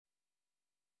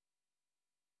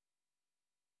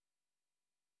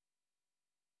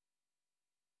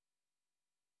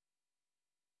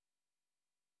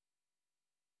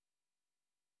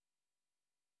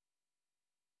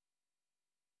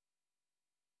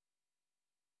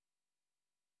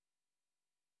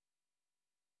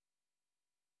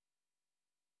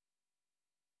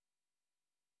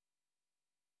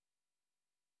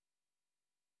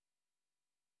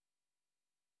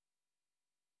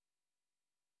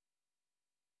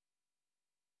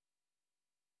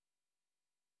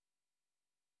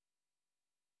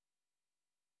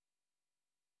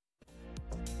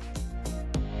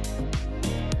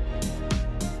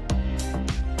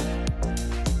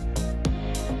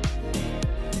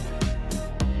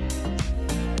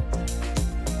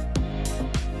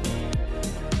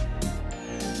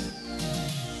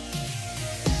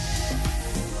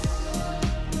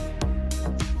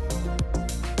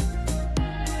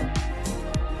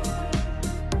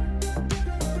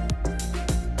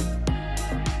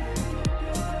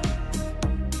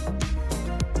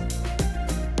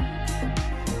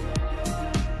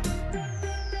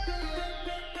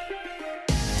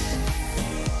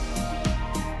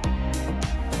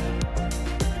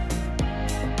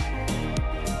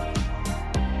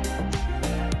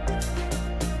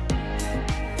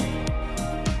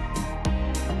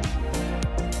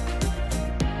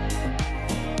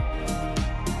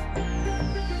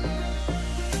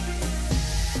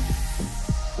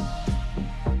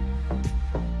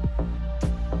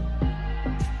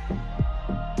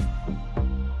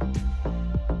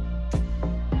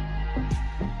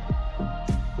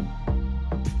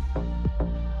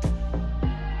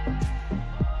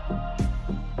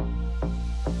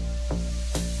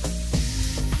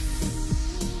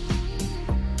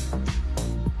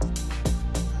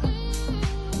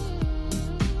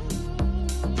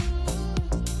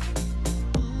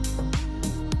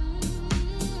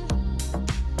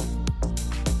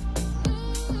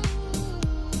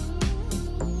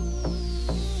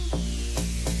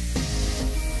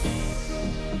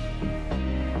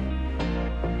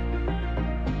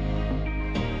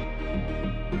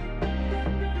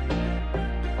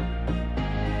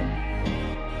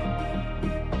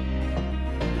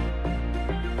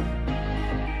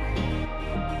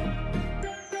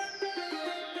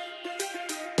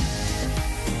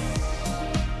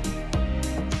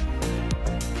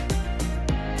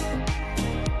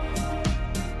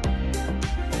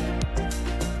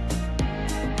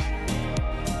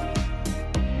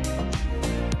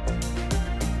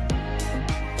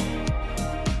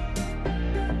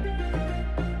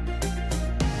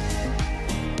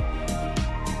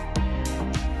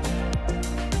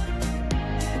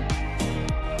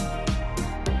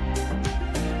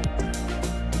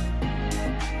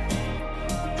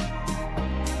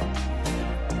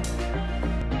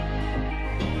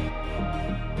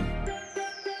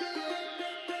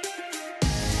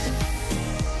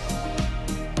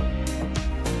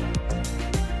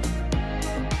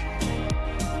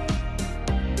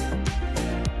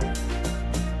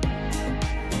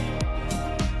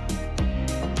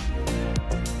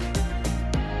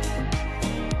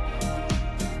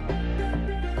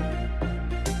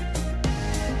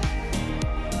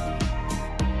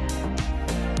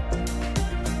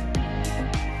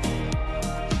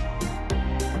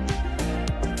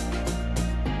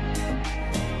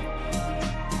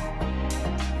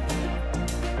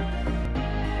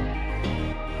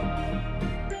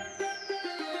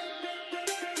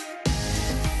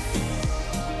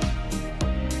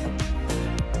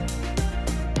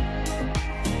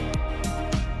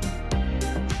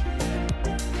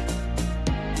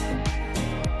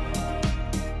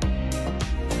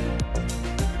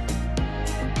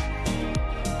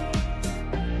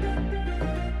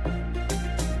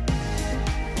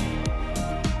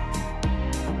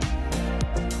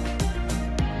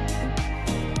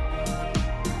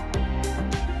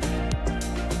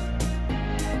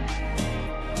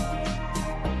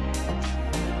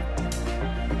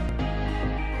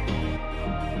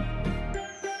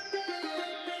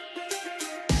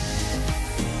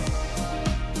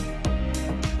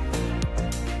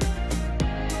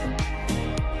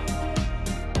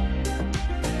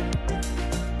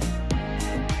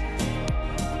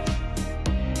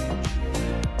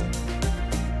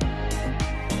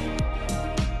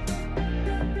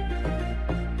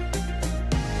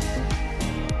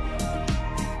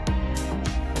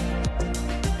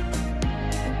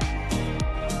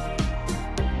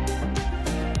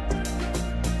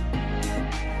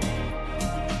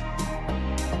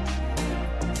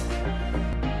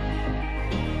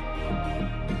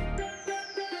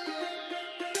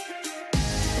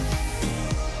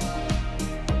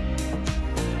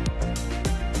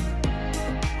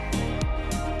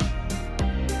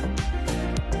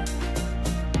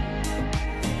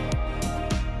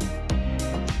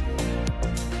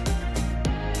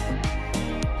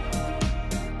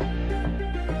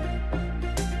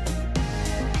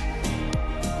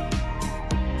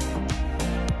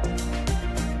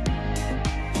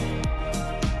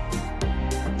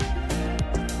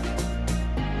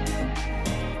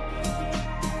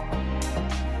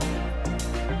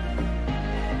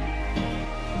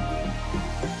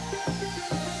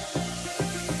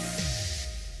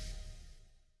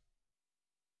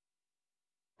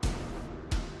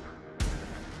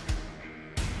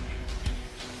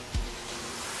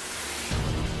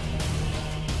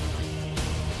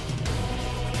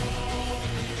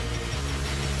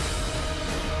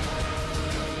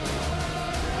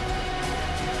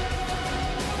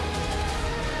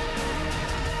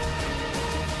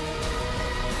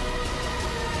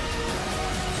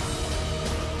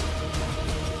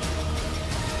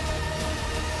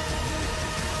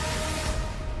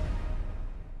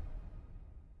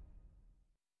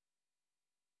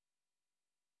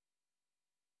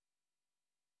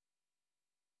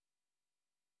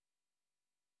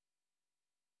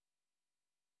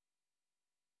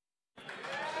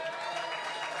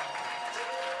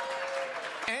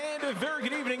Very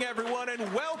good evening, everyone, and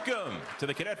welcome to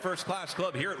the Cadet First Class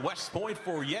Club here at West Point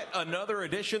for yet another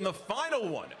edition, the final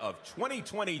one of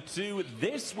 2022,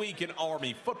 this week in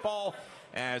Army football,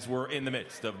 as we're in the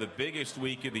midst of the biggest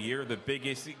week of the year, the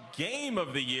biggest game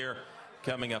of the year,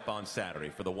 coming up on Saturday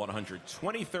for the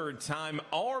 123rd time,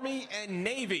 Army and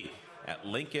Navy at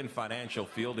Lincoln Financial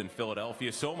Field in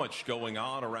Philadelphia. So much going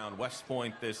on around West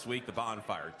Point this week. The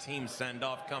bonfire team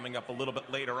send-off coming up a little bit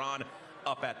later on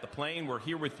up at the Plain. We're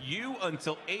here with you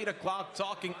until 8 o'clock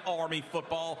talking Army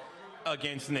football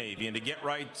against Navy. And to get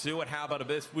right to it, how about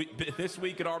this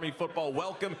week in Army football?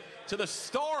 Welcome to the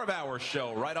star of our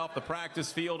show, right off the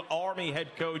practice field, Army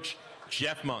head coach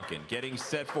Jeff Monken, getting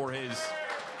set for his...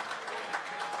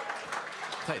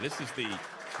 I'll tell you, this is the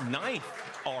 9th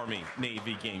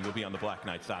Army-Navy game you'll be on the Black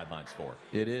Knight sidelines for.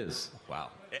 It is. Wow.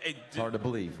 It's hard to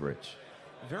believe, Rich.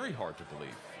 Very hard to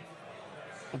believe.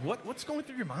 What's going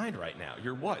through your mind right now?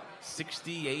 You're what,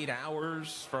 68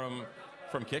 hours from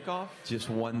kickoff? Just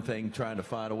one thing, trying to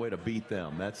find a way to beat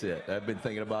them. That's it. I've been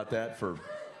thinking about that for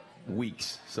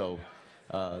weeks. So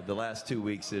the last 2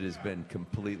 weeks, it has been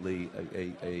completely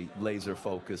a laser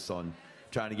focus on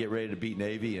trying to get ready to beat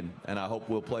Navy, and I hope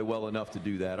we'll play well enough to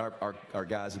do that. Our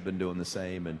guys have been doing the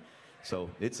same, and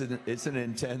so it's an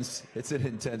intense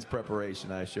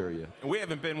preparation, I assure you. We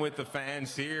haven't been with the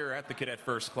fans here at the Cadet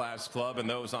First Class Club and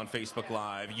those on Facebook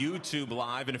Live, YouTube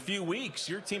Live in a few weeks.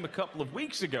 Your team a couple of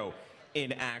weeks ago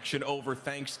in action over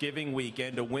Thanksgiving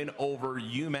weekend to win over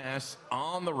UMass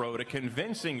on the road, a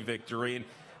convincing victory. And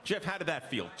Jeff, how did that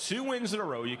feel? 2 wins in a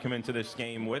row you come into this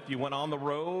game with. You went on the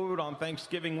road on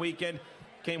Thanksgiving weekend,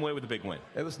 came away with a big win.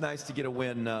 It was nice to get a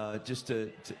win, just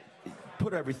to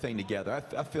put everything together.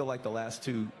 I feel like the last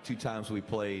two times we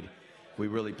played, we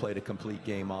really played a complete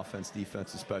game, offense,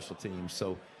 defense, and special teams.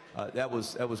 So that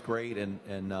was great,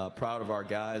 and proud of our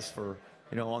guys for,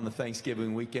 on the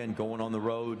Thanksgiving weekend, going on the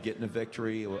road, getting a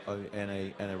victory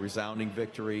and a resounding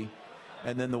victory.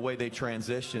 And then the way they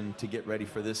transitioned to get ready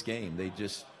for this game, they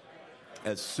just,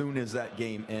 as soon as that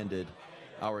game ended,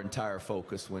 our entire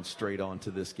focus went straight on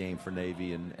to this game for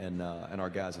Navy, and our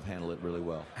guys have handled it really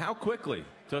well. How quickly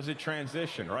does it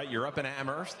transition, right? You're up in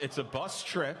Amherst. It's a bus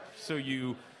trip, so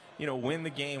you win the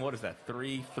game. What is that,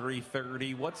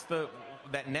 3:30? What's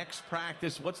that next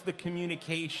practice? What's the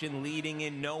communication leading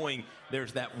in, knowing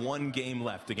there's that one game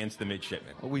left against the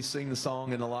midshipmen? Well, we sing the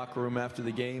song in the locker room after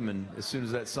the game, and as soon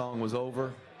as that song was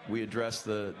over, we addressed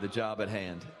the job at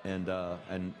hand,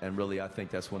 and really I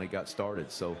think that's when it got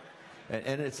started. So.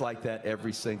 And it's like that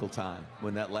every single time.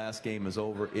 When that last game is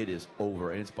over, it is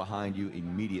over, and it's behind you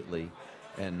immediately,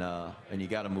 and you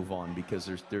got to move on, because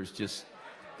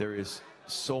there is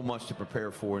so much to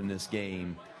prepare for in this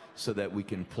game, so that we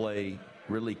can play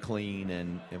really clean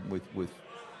and with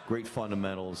great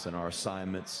fundamentals in our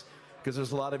assignments, because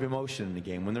there's a lot of emotion in the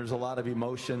game. When there's a lot of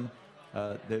emotion,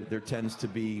 there tends to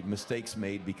be mistakes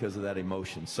made because of that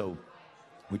emotion. So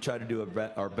we try to do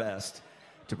our best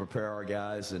to prepare our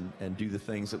guys and do the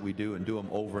things that we do, and do them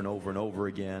over and over and over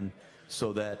again,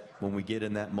 so that when we get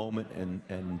in that moment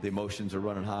and the emotions are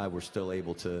running high, we're still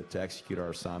able to execute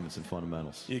our assignments and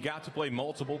fundamentals. You got to play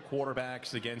multiple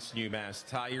quarterbacks against UMass.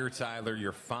 Tyler,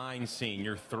 your fine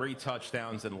senior, 3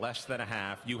 touchdowns in less than a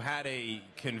half. You had a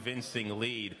convincing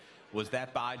lead. Was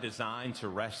that by design, to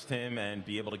rest him and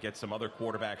be able to get some other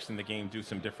quarterbacks in the game, do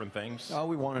some different things?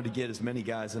 We wanted to get as many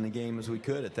guys in the game as we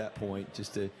could at that point,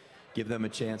 just to give them a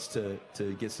chance to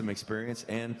get some experience,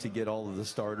 and to get all of the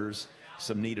starters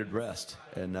some needed rest.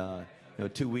 And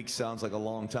 2 weeks sounds like a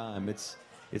long time. It's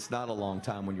not a long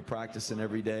time when you're practicing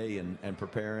every day and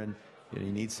preparing.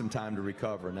 You need some time to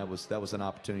recover, and that was an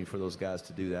opportunity for those guys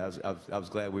to do that. I was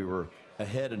glad we were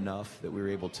ahead enough that we were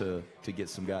able to get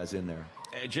some guys in there.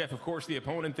 Jeff, of course, the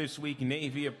opponent this week,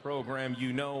 Navy, a program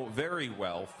you know very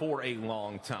well for a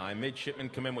long time. Midshipmen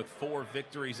come in with 4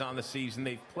 victories on the season.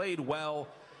 They've played well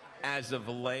as of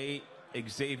late.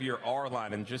 Xavier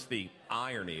Arline, and just the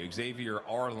irony, Xavier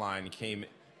Arline came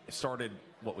in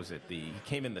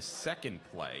the second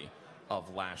play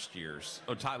of last year's,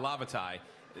 Ty Lavatai,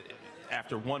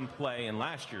 after one play in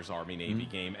last year's Army-Navy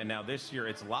game, and now this year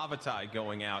it's Lavatai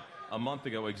going out. A month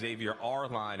ago, Xavier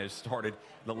Arline has started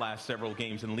the last several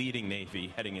games and leading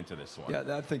Navy heading into this one.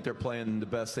 Yeah, I think they're playing the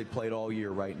best they played all year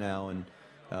right now, and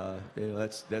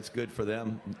that's good for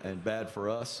them and bad for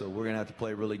us. So we're going to have to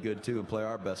play really good too, and play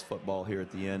our best football here at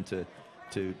the end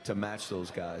to match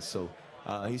those guys. So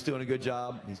he's doing a good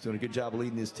job. He's doing a good job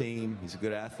leading his team. He's a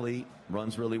good athlete,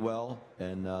 runs really well,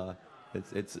 and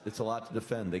it's a lot to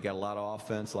defend. They got a lot of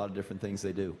offense, a lot of different things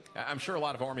they do. I'm sure a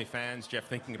lot of Army fans, Jeff,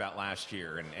 thinking about last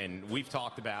year, and we've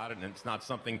talked about it, and it's not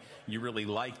something you really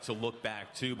like to look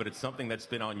back to, but it's something that's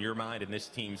been on your mind and this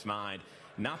team's mind.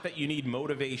 Not that you need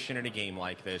motivation in a game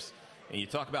like this, and you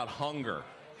talk about hunger.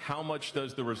 How much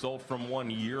does the result from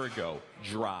 1 year ago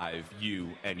drive you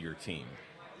and your team?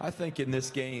 I think in this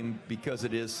game, because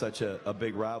it is such a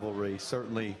big rivalry,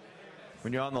 certainly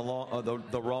when you're on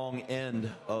the wrong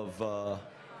end of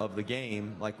the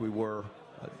game, like we were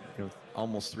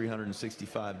almost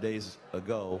 365 days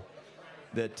ago,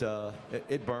 that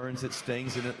it burns, it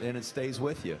stings, and it stays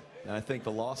with you. And I think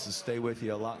the losses stay with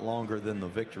you a lot longer than the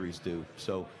victories do.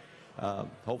 So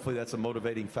hopefully that's a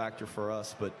motivating factor for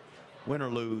us. But win or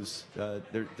lose,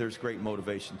 there's great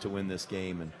motivation to win this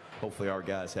game, and hopefully our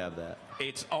guys have that.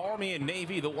 It's Army and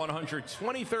Navy, the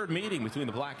 123rd meeting between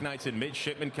the Black Knights and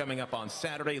Midshipmen coming up on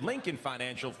Saturday. Lincoln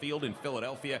Financial Field in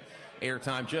Philadelphia.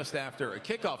 Kickoff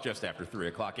just after 3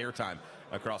 o'clock. Airtime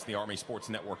across the Army Sports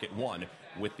Network at 1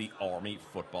 with the Army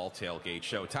Football Tailgate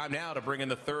Show. Time now to bring in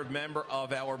the third member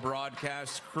of our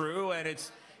broadcast crew, and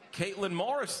it's Caitlin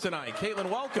Morris tonight.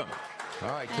 Caitlin, welcome. All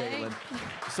right, Caitlin.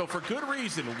 So for good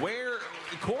reason,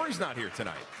 Corey's not here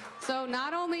tonight. So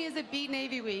not only is it Beat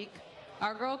Navy Week,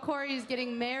 our girl Corey is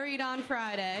getting married on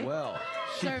Friday. Well,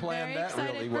 she so planned that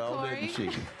really well, didn't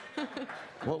she?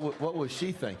 What was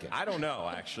she thinking? I don't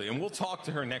know, actually, and we'll talk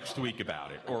to her next week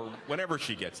about it, or whenever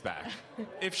she gets back,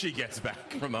 if she gets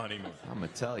back from the honeymoon. I'm going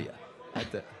to tell you.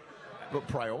 But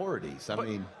priorities, I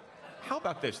mean. How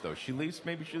about this, though?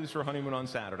 Maybe she leaves for honeymoon on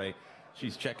Saturday.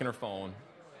 She's checking her phone,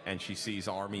 and she sees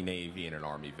Army-Navy in an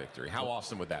Army victory. How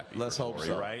awesome would that be? Let's hope Corey,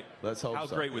 so. Right? Let's hope so. How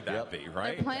great would that be,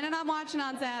 right? They're planning on watching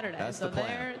on Saturday. That's so the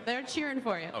plan. They're cheering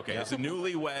for you. Okay, as a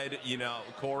newlywed,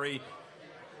 Corey,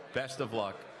 best of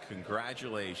luck.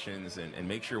 Congratulations, and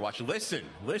make sure you watch.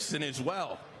 Listen as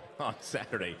well on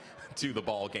Saturday to the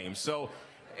ball game. So,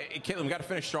 Caitlin, we got to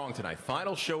finish strong tonight.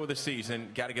 Final show of the season.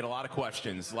 Got to get a lot of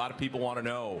questions. A lot of people want to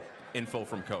know info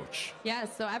from Coach.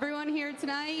 Yes, so everyone here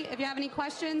tonight, if you have any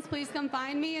questions, please come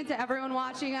find me. And to everyone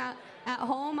watching at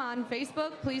home on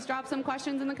Facebook, please drop some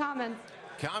questions in the comments.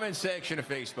 Comment section of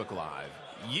Facebook Live,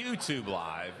 YouTube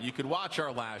Live. You can watch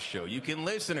our last show. You can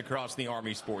listen across the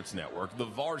Army Sports Network, the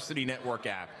Varsity Network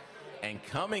app. And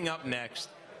coming up next,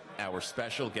 our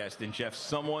special guest, and Jeff,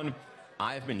 someone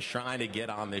I've been trying to get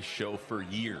on this show for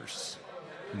years,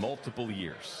 multiple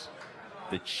years,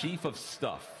 the Chief of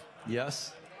Stuff.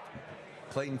 Yes.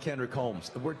 Clayton Kendrick Holmes.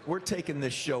 We're taking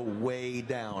this show way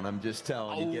down. I'm just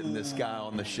telling you, getting this guy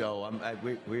on the show.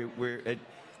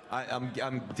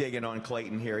 I'm digging on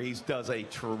Clayton here. He does a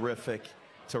terrific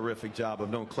job. I've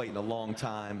known Clayton a long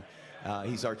time.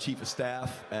 He's our chief of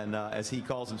staff, and as he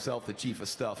calls himself, the chief of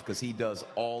stuff, because he does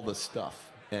all the stuff.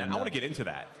 And I want to get into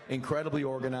that. Incredibly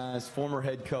organized, former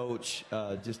head coach.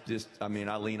 I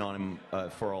lean on him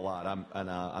for a lot.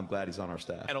 I'm glad he's on our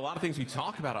staff. And a lot of things we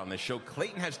talk about on this show,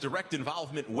 Clayton has direct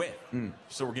involvement with.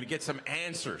 So we're going to get some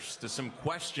answers to some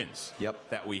questions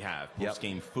that we have.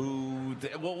 Post-game food.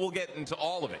 We'll get into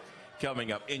all of it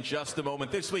coming up in just a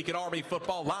moment. This week in Army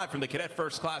football, live from the Cadet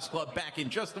First Class Club. Back in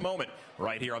just a moment,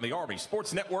 right here on the Army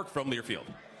Sports Network from Learfield.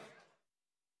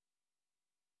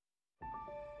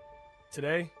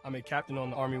 Today, I'm a captain on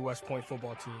the Army West Point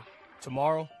football team.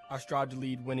 Tomorrow, I strive to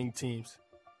lead winning teams.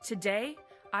 Today,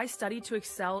 I study to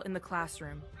excel in the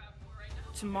classroom.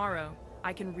 Tomorrow,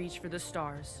 I can reach for the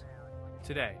stars.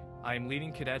 Today, I am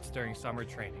leading cadets during summer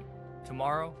training.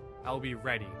 Tomorrow, I will be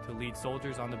ready to lead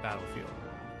soldiers on the battlefield.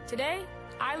 Today,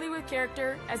 I lead with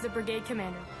character as a brigade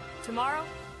commander. Tomorrow,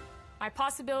 my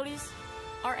possibilities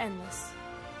are endless.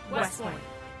 West Point,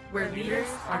 where leaders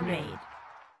are made.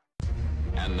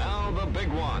 And now the big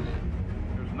one.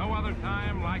 There's no other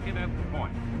time like it at the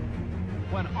Point.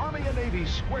 When Army and Navy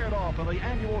squared off in the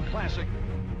annual Classic.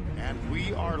 And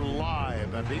we are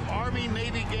live at the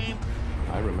Army-Navy game.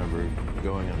 I remember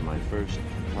going on my first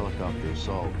helicopter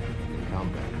assault in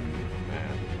combat.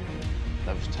 Man,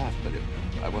 that was tough, but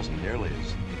I wasn't nearly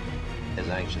as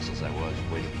anxious as I was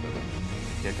waiting for the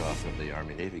kickoff of the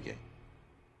Army-Navy game.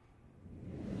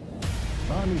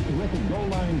 Army's terrific goal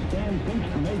line stand cinch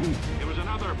for Navy. It was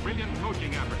another brilliant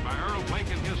coaching effort by Earl Blake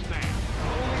and his staff.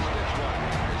 Holy Stitchwell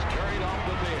is carried off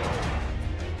the field.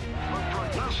 But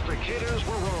prognosticators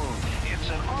were wrong. It's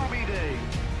an Army day.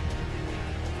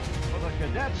 For the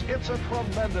cadets, it's a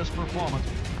tremendous performance.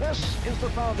 This is the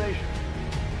foundation.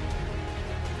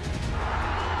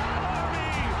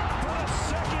 Army, for the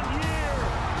second year,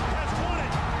 has won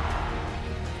it.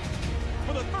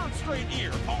 For the third straight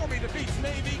year, Army defeats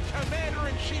Navy,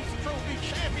 Commander-in-Chief's Trophy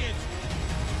champions.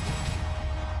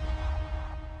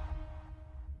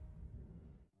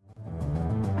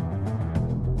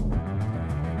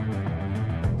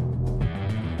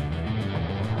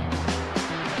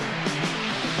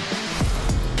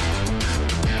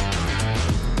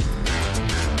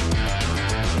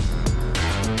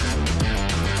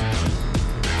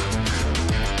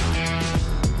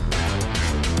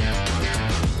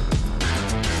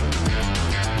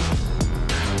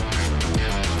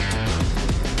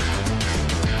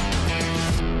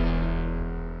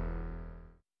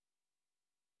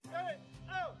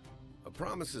 A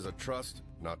promise is a trust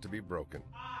not to be broken.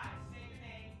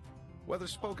 Whether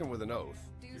spoken with an oath.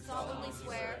 Do solemnly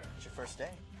swear. It's your first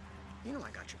day. You know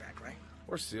I got your back, right?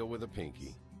 Or sealed with a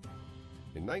pinky.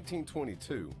 In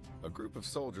 1922, a group of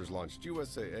soldiers launched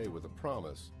USAA with a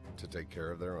promise to take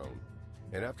care of their own.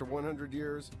 And after 100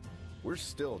 years, we're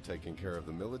still taking care of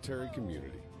the military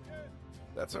community.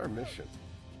 That's our mission.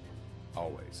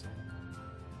 Always.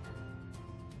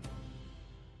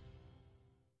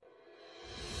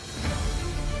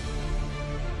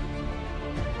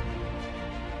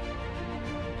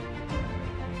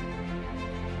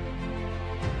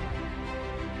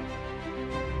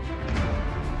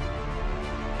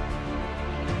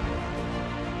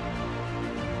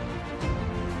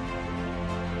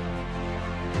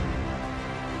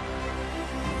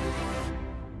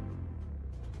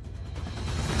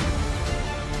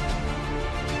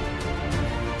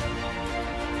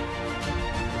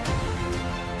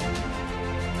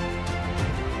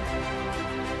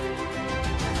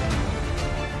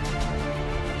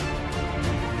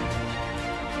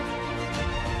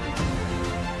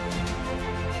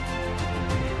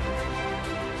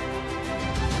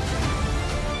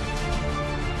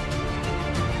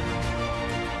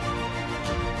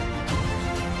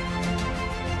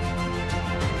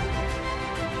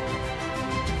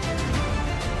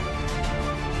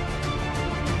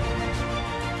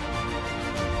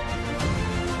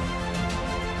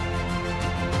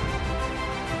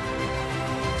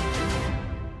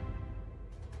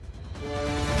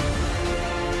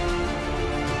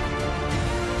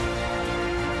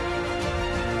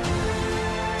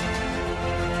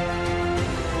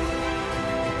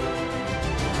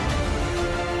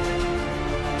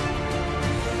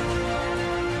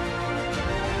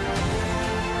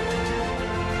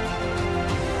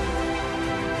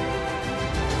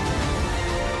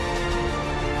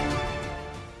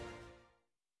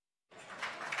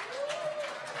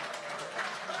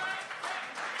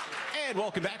 And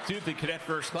welcome back to the Cadet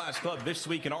First Class Club. This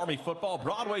week in Army football,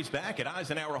 Broadway's back at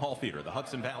Eisenhower Hall Theater, the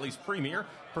Hudson Valley's premier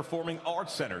performing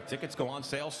arts center. Tickets go on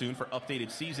sale soon. For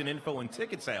updated season info and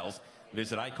ticket sales,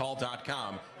 visit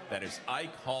ikehall.com. That is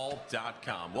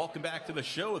ikehall.com. Welcome back to the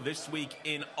show this week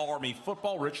in Army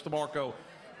football. Rich DeMarco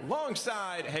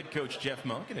alongside head coach Jeff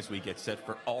Monken as we get set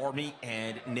for Army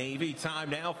and Navy. Time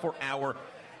now for our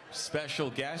special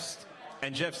guest.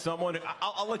 And Jeff,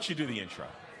 I'll let you do the intro.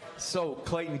 So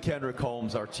Clayton Kendrick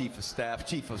Holmes, our chief of staff,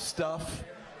 chief of stuff.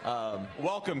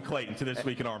 Welcome, Clayton, to This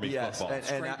Week in Army football.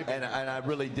 And I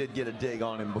really did get a dig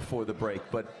on him before the break,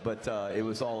 but it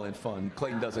was all in fun.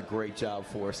 Clayton does a great job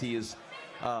for us. He is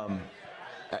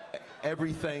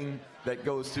everything that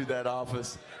goes through that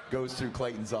office goes through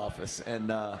Clayton's office,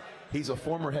 and he's a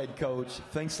former head coach,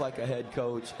 thinks like a head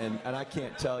coach, and I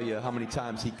can't tell you how many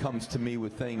times he comes to me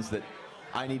with things that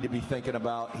I need to be thinking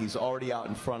about. He's already out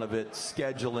in front of it,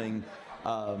 scheduling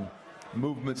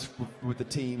movements with the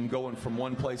team, going from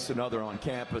one place to another on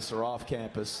campus or off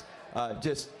campus.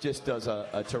 Just does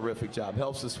a terrific job.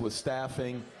 Helps us with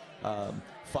staffing,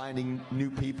 finding new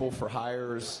people for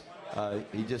hires.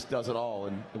 He just does it all,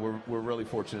 and we're really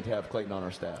fortunate to have Clayton on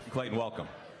our staff. Clayton, welcome.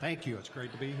 Thank you. It's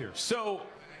great to be here. So,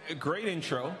 a great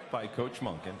intro by Coach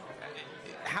Monken.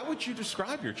 How would you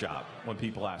describe your job when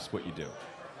people ask what you do?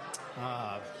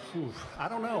 I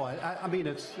don't know. I mean,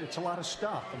 it's a lot of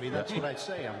stuff. I mean, that's what I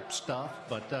say. I'm stuff.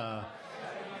 But,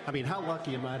 I mean, how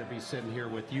lucky am I to be sitting here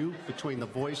with you between the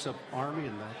voice of Army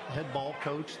and the head ball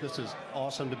coach? This is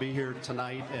awesome to be here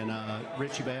tonight. And,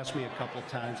 Rich, you've asked me a couple of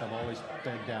times. I've always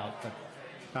begged out.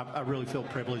 But I really feel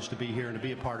privileged to be here and to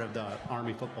be a part of the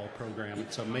Army football program.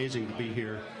 It's amazing to be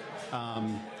here.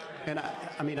 And,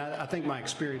 I mean, I think my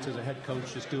experience as a head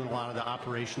coach, just doing a lot of the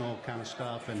operational kind of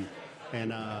stuff, and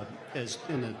as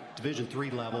in the Division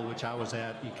III level, which I was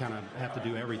at, you kind of have to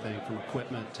do everything from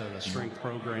equipment to the strength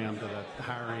program to the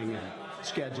hiring and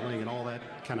scheduling and all that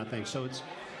kind of thing. So it's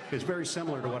very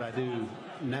similar to what I do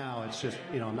now. It's just,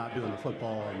 you know, I'm not doing the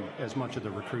football and as much of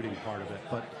the recruiting part of it.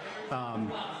 But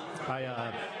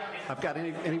I've got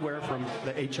anywhere from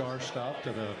the HR stuff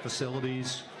to the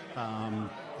facilities,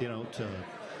 you know, to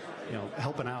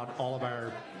helping out all of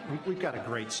our. We've got a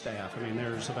great staff. I mean,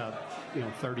 there's about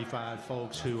 35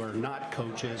 folks who are not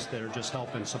coaches that are just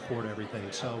helping support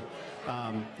everything. So,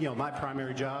 my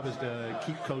primary job is to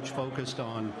keep Coach focused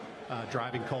on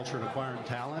driving culture and acquiring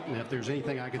talent. And if there's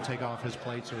anything I can take off his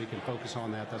plate so he can focus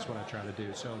on that, that's what I try to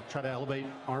do. So, try to elevate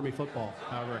Army football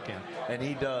however I can. And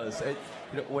he does.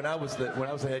 When I was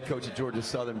the head coach at Georgia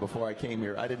Southern before I came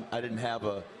here, I didn't have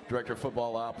a director of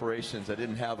football operations. I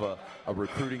didn't have a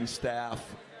recruiting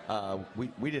staff.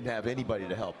 we didn't have anybody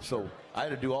to help. So I had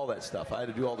to do all that stuff. I had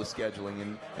to do all the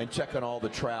scheduling and check on all the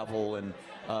travel and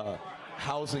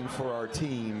housing for our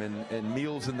team and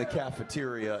meals in the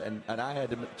cafeteria. And I had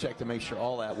to check to make sure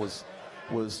all that was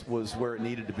where it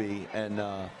needed to be.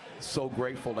 And so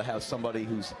grateful to have somebody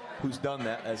who's done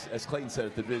that. As Clayton said,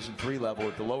 at the Division III level,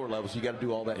 at the lower levels, you got to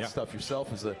do all that stuff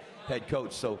yourself as a head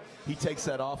coach. So he takes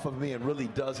that off of me and really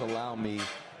does allow me,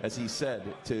 as he said,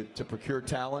 to procure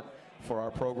talent for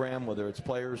our program, whether it's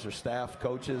players or staff,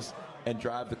 coaches, and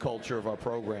drive the culture of our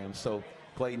program. So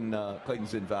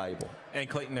Clayton's invaluable. And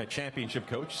Clayton, a championship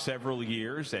coach, several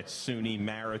years at SUNY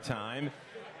Maritime.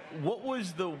 What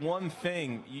was the one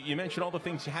thing, you mentioned all the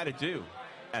things you had to do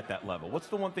at that level. What's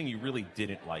the one thing you really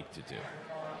didn't like to do?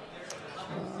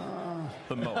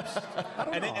 The most.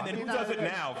 And then who does it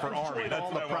now for Army? That's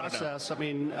all what the I want to know. process. I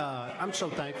mean, I'm so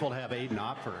thankful to have Aiden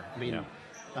Opfer. I mean,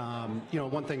 you know,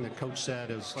 one thing that Coach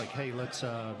said is like, hey, let's.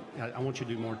 I want you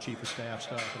to do more chief of staff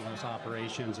stuff and less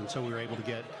operations. And so we were able to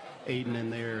get Aiden in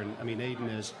there. And I mean,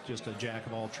 Aiden is just a jack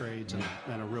of all trades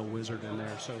and a real wizard in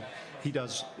there. So he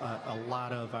does a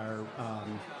lot of our,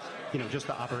 you know, just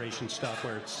the operation stuff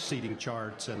where it's seating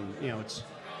charts and, you know, it's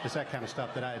that kind of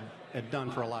stuff that I had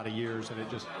done for a lot of years. And it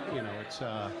just, you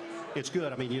know, it's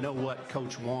good. I mean, you know what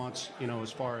Coach wants, you know,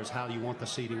 as far as how you want the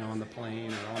seating on the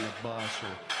plane or on the bus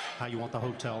or how you want the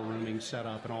hotel rooming set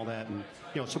up and all that. And,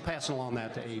 you know, so passing along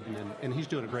that to Aiden. And he's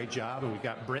doing a great job. And we've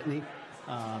got Brittany.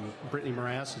 Brittany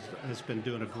Morass has been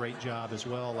doing a great job as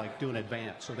well, like doing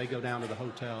advance. So they go down to the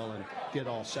hotel and get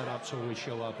all set up. So when we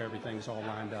show up, everything's all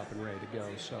lined up and ready to go.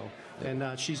 So,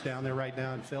 and she's down there right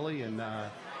now in Philly. And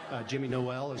Jimmy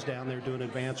Noel is down there doing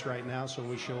advance right now. So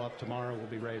when we show up tomorrow, we'll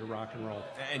be ready to rock and roll.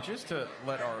 And just to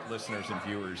let our listeners and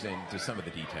viewers into some of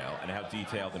the detail and how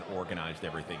detailed and organized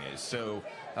everything is. So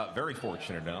very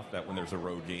fortunate enough that when there's a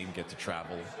road game, get to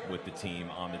travel with the team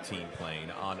on the team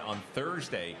plane. On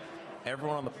Thursday,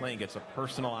 everyone on the plane gets a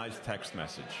personalized text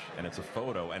message, and it's a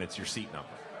photo, and it's your seat number,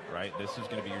 right? This is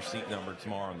going to be your seat number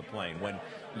tomorrow on the plane. When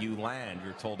you land,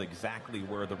 you're told exactly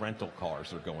where the rental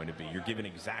cars are going to be. You're given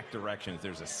exact directions.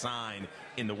 There's a sign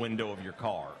in the window of your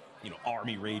car, you know,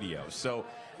 Army radio. So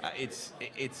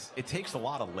it takes a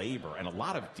lot of labor and a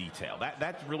lot of detail.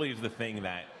 That really is the thing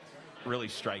that really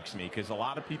strikes me, because a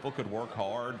lot of people could work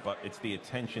hard, but it's the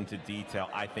attention to detail,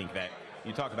 I think, that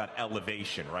you talk about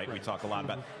elevation, right? We talk a lot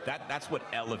about that. That's what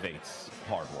elevates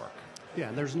hard work. Yeah,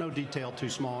 and there's no detail too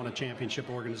small in a championship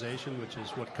organization, which is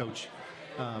what Coach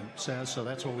says. So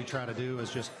that's what we try to do,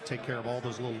 is just take care of all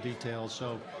those little details.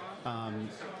 So,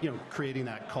 you know, creating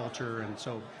that culture, and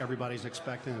so everybody's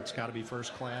expecting it's got to be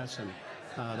first class, and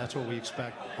that's what we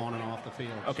expect on and off the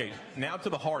field. Okay, now to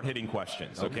the hard-hitting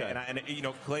questions. Okay, and you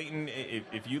know, Clayton,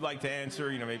 if you'd like to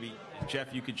answer, you know, maybe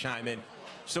Jeff, you could chime in.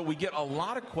 So we get a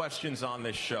lot of questions on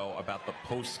this show about the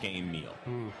post-game meal,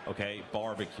 okay,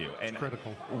 barbecue. And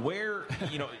critical. Where,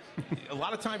 you know, a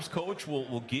lot of times Coach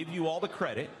will give you all the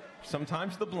credit,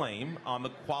 sometimes the blame, on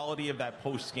the quality of that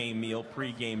post-game meal,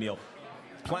 pre-game meal.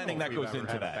 Planning that goes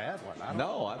into that.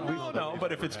 No,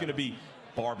 but if it's going to be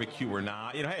barbecue or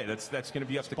not, you know, hey, that's going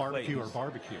to be up to barbecue Clayton. or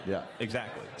barbecue. Yeah,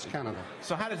 exactly. It's kind of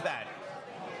So how does that?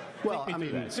 Well, I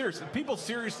mean, seriously, people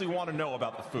seriously want to know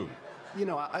about the food. You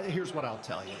know, here's what I'll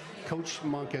tell you. Coach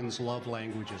Monken's love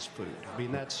language is food. I mean,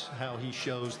 that's how he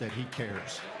shows that he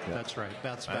cares. Yeah. That's right.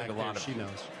 That's back there. She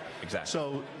knows. Exactly.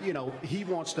 So, you know, he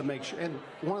wants to make sure. And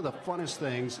one of the funnest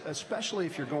things, especially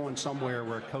if you're going somewhere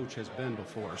where a coach has been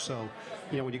before. So,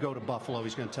 you know, when you go to Buffalo,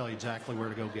 he's going to tell you exactly where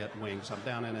to go get wings. I'm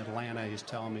down in Atlanta. He's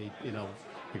telling me, you know,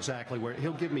 exactly where.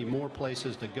 He'll give me more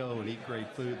places to go and eat great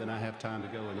food than I have time to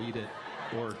go and eat it.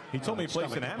 Or he told me he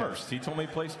placed in Amherst. He told me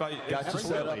he placed by. Got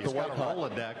set up the White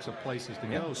Rolodex of places to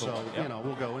go. So you know,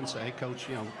 we'll go and say, hey, Coach,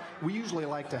 you know, we usually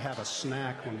like to have a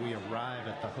snack when we arrive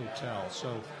at the hotel.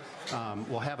 So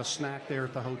we'll have a snack there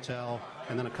at the hotel,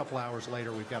 and then a couple hours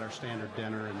later, we've got our standard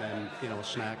dinner, and then you know, a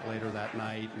snack later that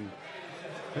night. And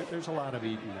there's a lot of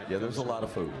eating. There's a lot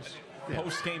of food. Yeah.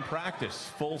 Post-game practice,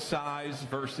 full size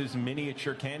versus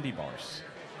miniature candy bars.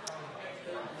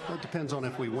 Well, it depends on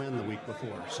if we win the week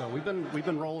before. So we've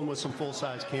been rolling with some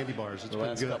full-size candy bars. It's the been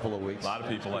last good. couple of weeks. A lot of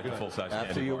people like the full-size candy bars.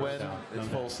 After you win, it's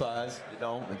full size. You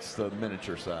don't, it's the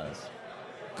miniature size.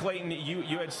 Clayton,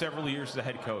 you had several years as a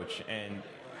head coach, and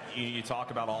you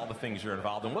talk about all the things you're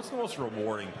involved in. What's the most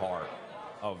rewarding part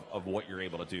of what you're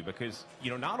able to do? Because, you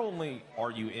know, not only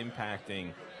are you impacting,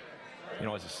 you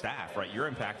know, as a staff, right, you're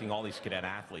impacting all these cadet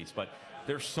athletes, but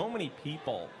there's so many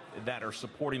people that are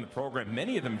supporting the program,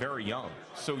 many of them very young.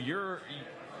 So you're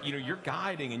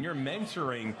guiding and you're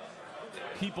mentoring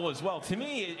people as well. To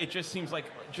me, it just seems like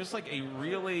a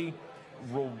really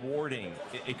rewarding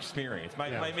experience?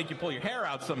 Might make you pull your hair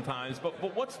out sometimes, but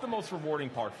what's the most rewarding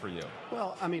part for you?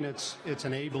 Well, I mean, it's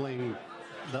enabling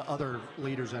the other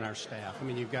leaders in our staff. I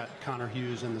mean, you've got Connor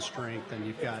Hughes in the strength, and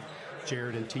you've got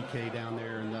Jared and TK down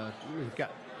there, and we've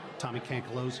got Tommy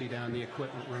Cancalosi down in the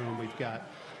equipment room. We've got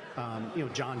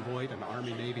John Boyd, an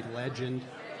Army Navy legend.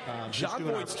 John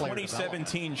Boyd's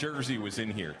 2017 jersey was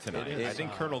in here tonight. I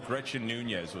think Colonel Gretchen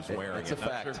Nunez was wearing it. It's a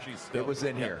fact. Not sure if she's still, it was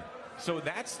in here. So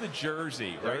that's the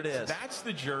jersey, right? There it is. That's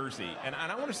the jersey. And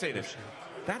I want to say this.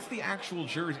 That's the actual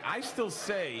jersey. I still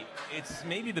say it's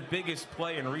maybe the biggest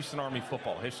play in recent Army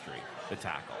football history, the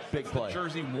tackle. Big play. The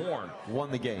jersey worn.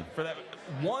 Won the game. For that,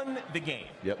 won the game.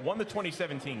 Yep. Won the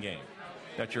 2017 game.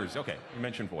 That jersey. Okay, you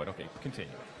mentioned Boyd. Okay,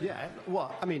 continue. Yeah,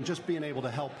 well, I mean, just being able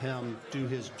to help him do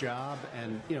his job,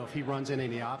 and if he runs into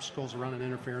any obstacles, running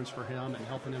interference for him, and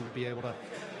helping him to be able to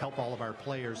help all of our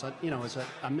players.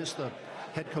 I miss the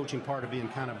head coaching part of being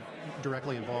kind of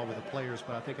directly involved with the players,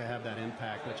 but I think I have that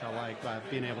impact, which I like, by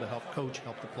being able to help coach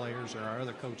help the players, or our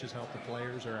other coaches help the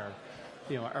players, or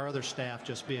our other staff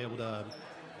just be able to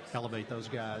elevate those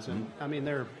guys. And I mean,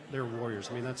 they're warriors.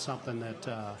 I mean, that's something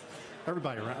that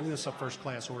everybody around. I mean, this is a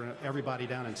first-class order. Everybody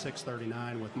down in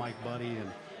 639 with Mike Buddy,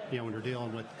 and when you're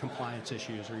dealing with compliance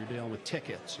issues, or you're dealing with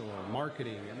tickets or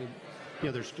marketing. I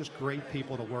mean, there's just great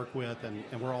people to work with, and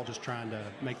we're all just trying to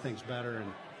make things better.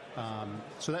 And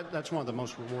so that's one of the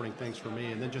most rewarding things for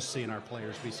me. And then just seeing our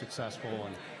players be successful.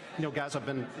 And guys, I've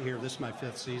been here. This is my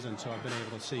 5th season, so I've been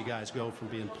able to see guys go from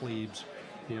being plebes,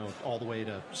 all the way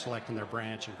to selecting their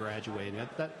branch and graduating.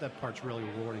 That part's really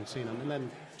rewarding, seeing them, and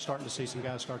then starting to see some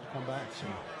guys start to come back. So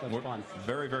that's fun.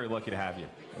 Very, very lucky to have you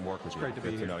and work with you. Great to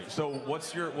be here. So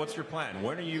what's your plan?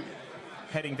 When are you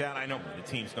heading down? I know the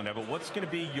team's going to have, but what's going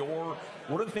to be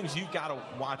what are the things you've got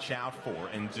to watch out for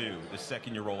and do the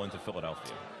second you roll into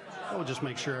Philadelphia? We'll just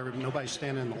make sure nobody's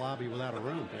standing in the lobby without a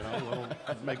room. We'll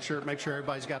make sure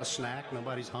everybody's got a snack.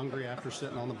 Nobody's hungry after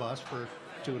sitting on the bus for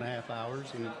 2.5 hours.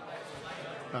 And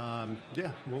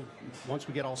once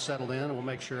we get all settled in, we'll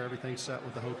make sure everything's set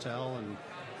with the hotel.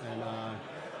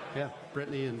 And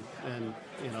Brittany and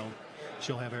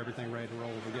she'll have everything ready to roll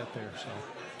when we get there. So,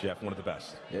 Jeff, one of the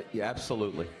best. Yeah,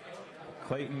 absolutely.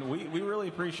 Clayton, we really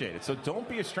appreciate it. So don't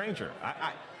be a stranger.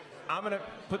 I'm going to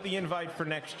put the invite for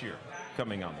next year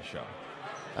coming on the show.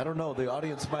 I don't know. The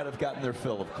audience might have gotten their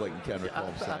fill of Clayton Kendrick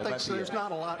Holmes. I think so. There's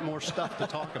not a lot more stuff to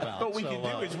talk about. But what we can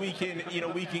do is we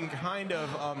can kind of,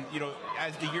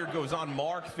 as the year goes on,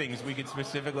 mark things we can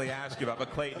specifically ask you about.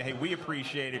 But Clayton, hey, we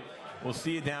appreciate it. We'll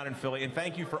see you down in Philly. And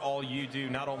thank you for all you do,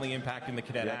 not only impacting the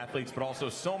cadet athletes, but also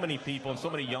so many people and so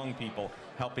many young people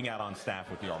helping out on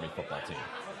staff with the Army football team.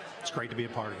 It's great to be a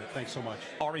part of it. Thanks so much.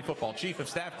 Army football Chief of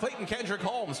Staff Clayton Kendrick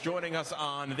Holmes joining us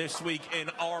on This Week in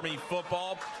Army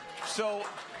Football. So,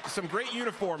 some great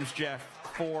uniforms, Jeff,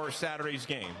 for Saturday's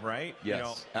game, right?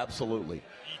 Yes, absolutely.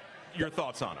 Your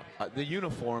thoughts on them? The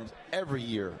uniforms every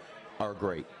year are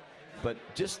great, but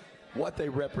just what they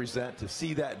represent, to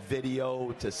see that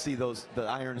video, to see the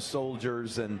Iron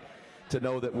Soldiers, and to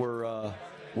know that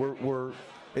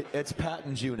it's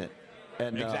Patton's unit.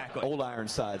 And exactly. Old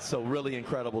Ironside. So really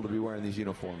incredible to be wearing these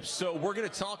uniforms. So we're going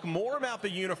to talk more about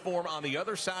the uniform on the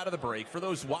other side of the break. For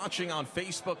those watching on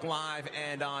Facebook Live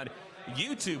and on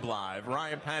YouTube Live,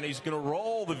 Ryan Patty's going to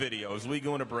roll the video as we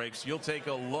go into breaks. You'll take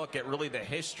a look at really the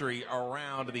history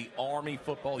around the Army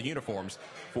football uniforms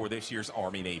for this year's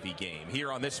Army-Navy game.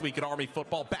 Here on This Week in Army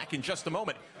Football, back in just a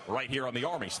moment, right here on the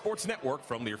Army Sports Network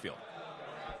from Learfield.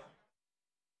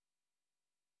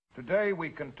 Today we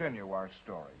continue our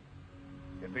story.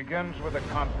 It begins with a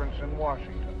conference in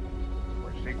Washington,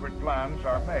 where secret plans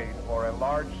are made for a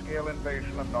large-scale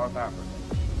invasion of North Africa.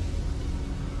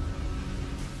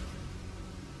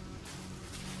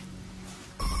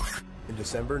 In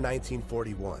December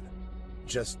 1941,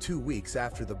 just 2 weeks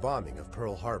after the bombing of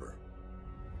Pearl Harbor,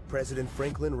 President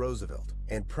Franklin Roosevelt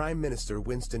and Prime Minister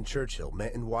Winston Churchill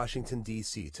met in Washington,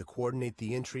 D.C. to coordinate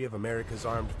the entry of America's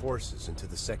armed forces into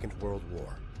the Second World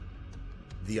War.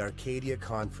 The Arcadia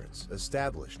Conference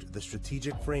established the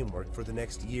strategic framework for the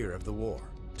next year of the war,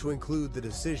 to include the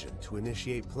decision to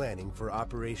initiate planning for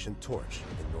Operation Torch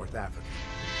in North Africa.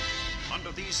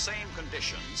 Under these same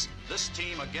conditions, this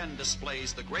team again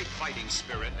displays the great fighting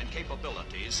spirit and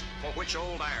capabilities for which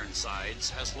Old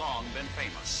Ironsides has long been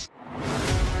famous.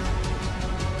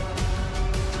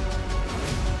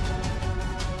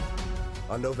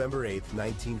 On November 8,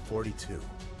 1942,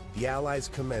 the Allies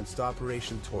commenced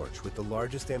Operation Torch with the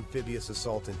largest amphibious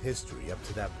assault in history up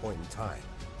to that point in time,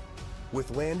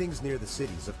 with landings near the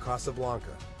cities of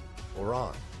Casablanca,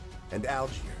 Oran, and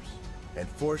Algiers, and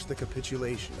forced the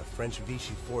capitulation of French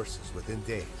Vichy forces within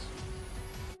days.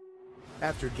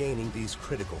 after gaining these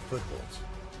critical footholds.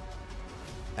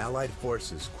 Allied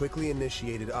forces quickly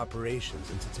initiated operations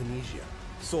into Tunisia.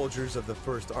 Soldiers of the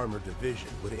 1st Armored Division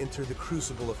would enter the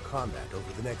crucible of combat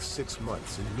over the next 6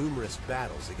 months in numerous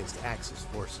battles against Axis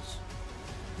forces.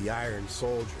 The Iron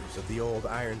Soldiers of the old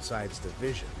Ironsides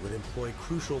Division would employ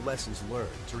crucial lessons learned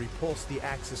to repulse the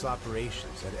Axis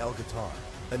operations at El Ghoutar,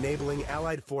 enabling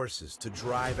Allied forces to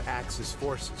drive Axis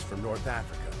forces from North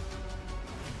Africa.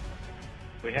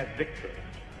 We have victory.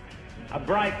 A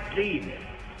bright gleam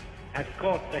has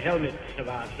caught the helmets of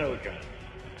our soldiers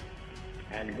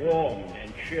and warmed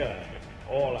and cheered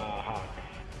all our hearts.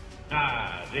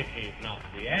 Ah, this is not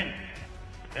the end.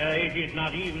 It is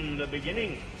not even the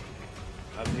beginning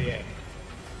of the end.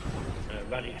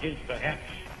 But it is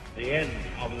perhaps the end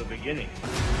of the beginning.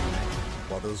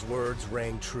 While those words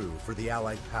rang true for the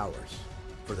Allied powers,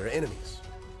 for their enemies,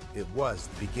 it was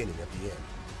the beginning of the end.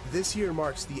 This year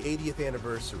marks the 80th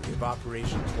anniversary of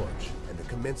Operation Torch and the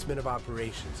commencement of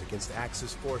operations against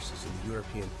Axis forces in the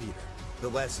European theater. The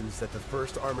lessons that the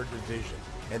 1st Armored Division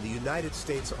and the United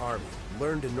States Army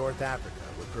learned in North Africa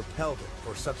would propel them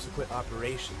for subsequent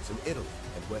operations in Italy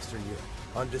and Western Europe.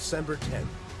 On December 10th,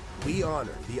 we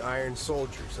honor the Iron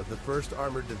Soldiers of the 1st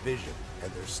Armored Division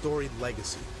and their storied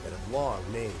legacy that have long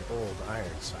made old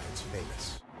Ironsides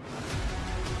famous.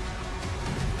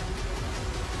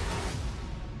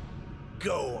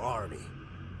 Go Army!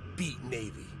 Beat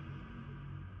Navy!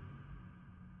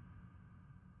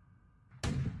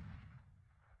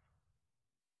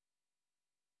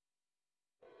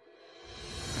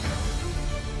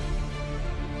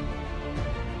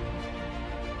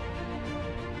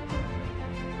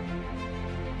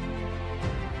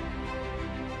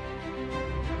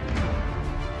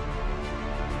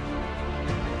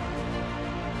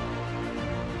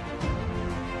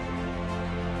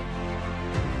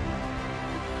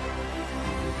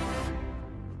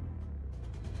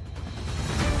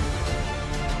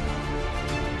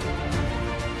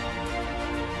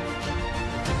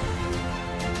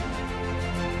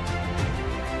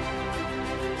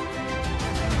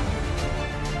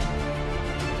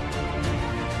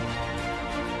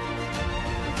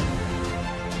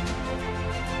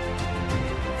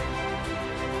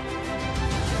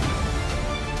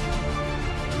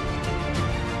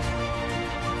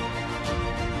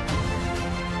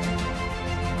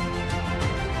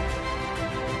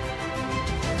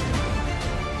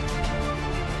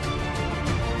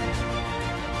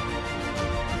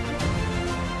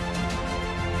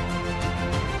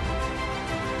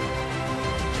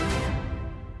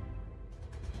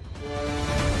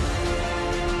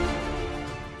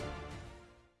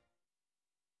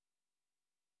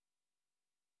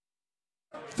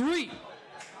 Three.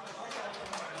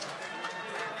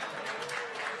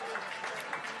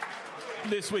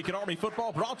 This week in Army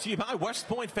football brought to you by West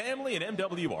Point Family and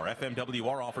MWR.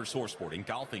 FMWR offers horse sporting,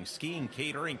 golfing, skiing,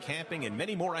 catering, camping, and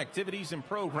many more activities and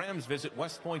programs. Visit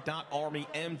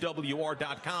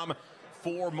westpoint.armymwr.com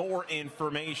for more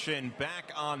information.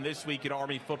 Back on This Week in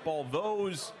Army football,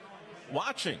 those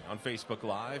watching on Facebook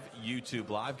Live, YouTube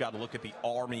Live, got a look at the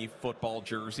Army football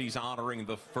jerseys honoring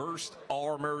the 1st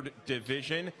Armored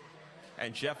Division.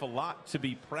 And Jeff, a lot to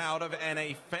be proud of and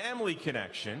a family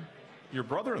connection. Your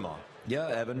brother-in-law. Yeah,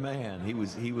 Evan Mahan.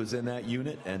 He was in that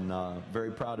unit, and very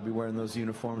proud to be wearing those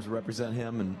uniforms to represent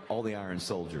him and all the Iron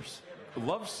Soldiers.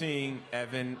 Love seeing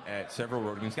Evan at several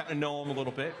road games. Got to know him a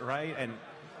little bit, right? And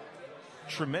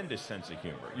tremendous sense of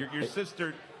humor. Your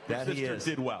sister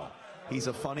did well. He's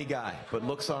a funny guy, but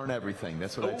looks aren't everything.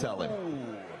 That's what I tell him.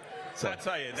 So I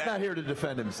tell you, he's not here to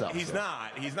defend himself. He's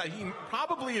not. He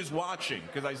probably is watching,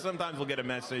 because I sometimes will get a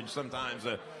message, sometimes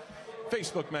a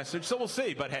Facebook message, so we'll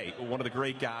see. But hey, one of the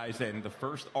great guys in the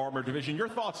 1st Armored Division. Your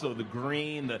thoughts, though, the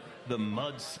green, the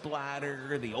mud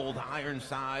splatter, the old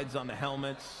Ironsides on the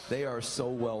helmets. They are so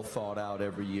well thought out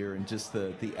every year, and just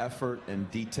the effort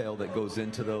and detail that goes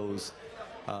into those.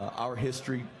 Our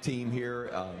history team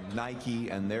here, Nike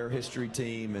and their history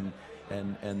team,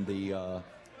 and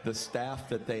the staff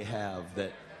that they have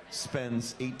that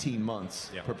spends 18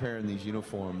 months preparing these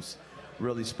uniforms,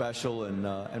 really special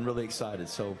and really excited.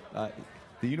 So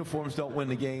the uniforms don't win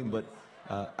the game, but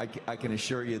I can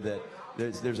assure you that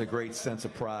there's a great sense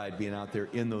of pride being out there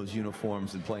in those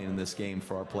uniforms and playing in this game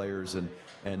for our players and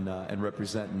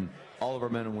representing all of our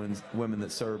men and women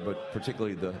that serve, but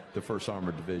particularly the 1st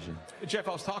Armored Division. Jeff,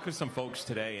 I was talking to some folks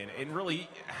today, and really,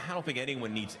 I don't think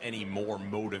anyone needs any more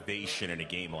motivation in a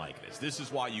game like this. This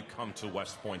is why you come to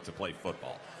West Point to play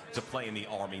football, to play in the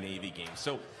Army-Navy game.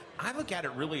 So I look at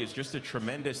it really as just a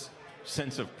tremendous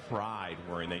sense of pride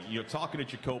wearing that. You're talking to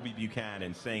Jacoby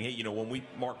Buchanan saying, hey, when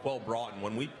Marquel Broughton,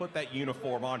 when we put that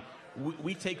uniform on,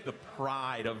 we take the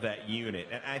pride of that unit.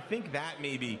 And I think that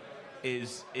maybe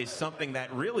is something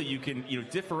that really you can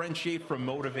differentiate from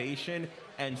motivation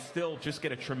and still just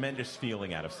get a tremendous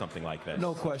feeling out of something like this.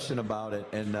 No question about it.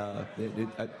 And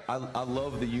I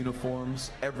love the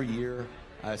uniforms every year.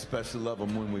 I especially love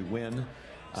them when we win.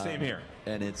 Same here.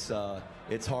 And it's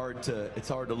hard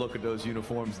to look at those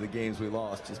uniforms, the games we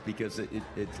lost, just because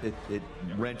it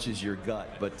wrenches your gut.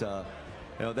 But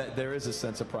that there is a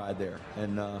sense of pride there.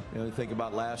 And think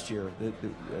about last year,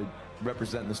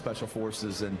 representing the Special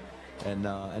Forces and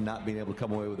not being able to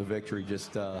come away with a victory.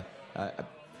 Just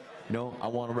I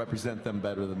want to represent them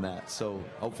better than that. So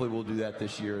hopefully we'll do that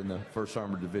this year in the 1st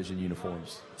Armored Division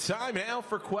uniforms. Time now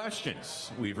for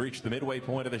questions. We've reached the midway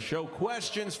point of the show.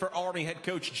 Questions for Army head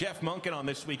coach Jeff Monken on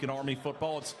This Week in Army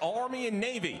Football. It's Army and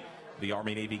Navy. The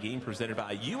Army-Navy game presented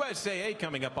by USAA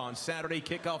coming up on Saturday.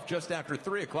 Kickoff just after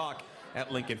 3 o'clock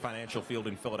at Lincoln Financial Field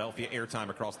in Philadelphia. Airtime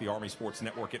across the Army Sports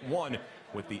Network at 1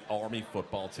 with the Army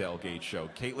Football Tailgate Show.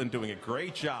 Caitlin doing a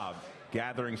great job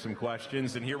gathering some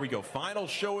questions. And here we go. Final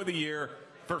show of the year.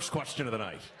 First question of the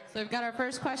night. So we've got our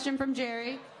first question from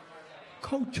Jerry.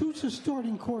 Coach, who's the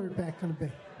starting quarterback going to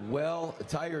be? Well,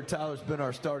 Tyler's been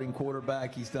our starting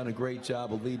quarterback. He's done a great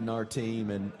job of leading our team,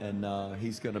 and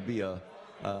he's going to be a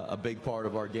big part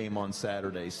of our game on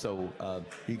Saturday. So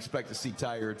you expect to see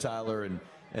Tyler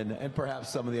and perhaps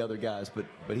some of the other guys,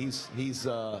 but he's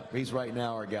right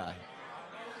now our guy.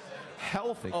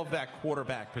 Health of that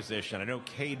quarterback position. I know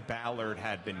Cade Ballard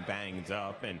had been banged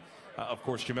up, and of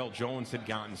course Jamel Jones had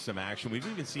gotten some action. We've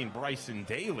even seen Bryson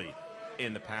Daly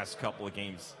in the past couple of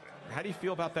games. How do you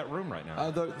feel about that room right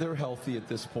now? They're healthy at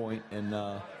this point,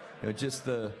 and just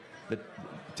the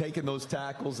taking those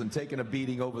tackles and taking a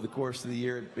beating over the course of the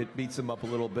year, it beats them up a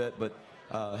little bit, but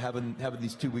having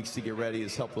these 2 weeks to get ready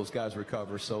has helped those guys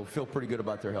recover, so feel pretty good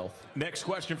about their health. Next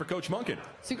question for Coach Monken.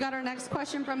 So we got our next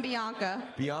question from Bianca.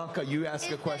 Bianca, you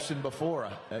asked a question before.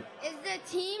 Is the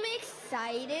team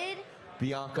excited?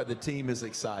 Bianca, the team is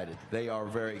excited. They are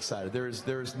very excited.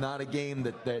 There's not a game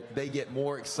that they get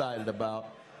more excited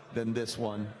about than this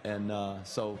one, and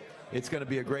so it's going to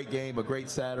be a great game, a great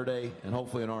Saturday, and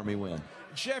hopefully an Army win.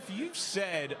 Jeff, you've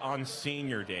said on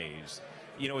senior days,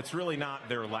 it's really not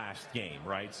their last game,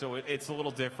 right? So it's a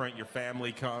little different. Your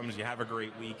family comes, you have a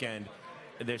great weekend,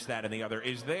 this, that, and the other.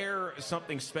 Is there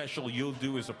something special you'll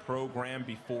do as a program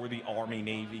before the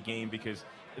Army-Navy game? Because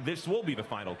this will be the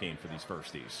final game for these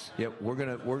firsties. Yep, we're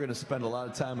gonna spend a lot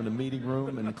of time in the meeting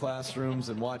room and the classrooms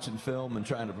and watching film and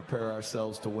trying to prepare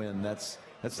ourselves to win. That's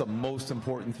the most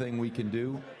important thing we can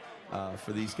do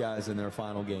for these guys in their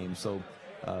final game. So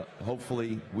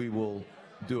hopefully we will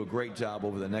do a great job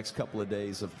over the next couple of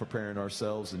days of preparing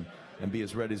ourselves and be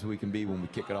as ready as we can be when we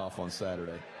kick it off on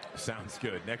Saturday. Sounds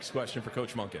good. Next question for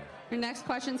Coach Monken. Your next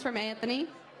question's from Anthony.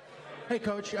 Hey,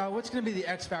 Coach, what's going to be the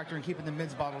X factor in keeping the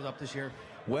mids bottled up this year?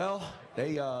 Well,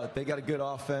 they got a good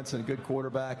offense and a good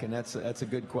quarterback, and that's a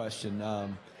good question.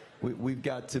 We've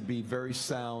got to be very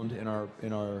sound in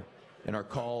our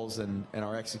calls and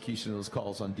our execution of those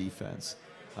calls on defense.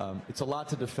 It's a lot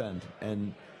to defend,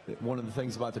 and one of the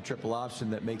things about the triple option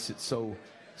that makes it so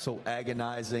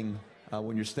agonizing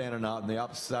when you're standing out on the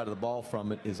opposite side of the ball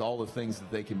from it is all the things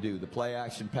that they can do. The play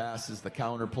action passes, the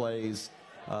counter plays,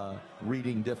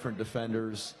 reading different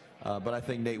defenders. But I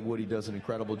think Nate Woody does an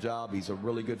incredible job. He's a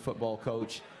really good football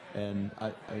coach, and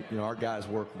our guys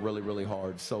work really, really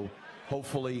hard. So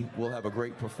hopefully we'll have a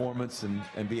great performance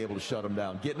and be able to shut them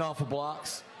down. Getting off of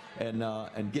blocks and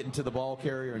getting to the ball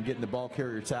carrier and getting the ball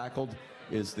carrier tackled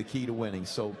is the key to winning.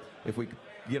 So if we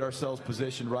get ourselves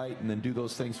positioned right and then do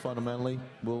those things fundamentally,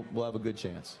 we'll have a good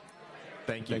chance.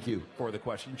 Thank you for the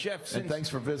question. Jeff, and thanks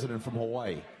for visiting from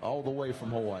Hawaii, all the way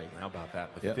from Hawaii. How about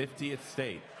that? The 50th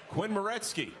state. Quinn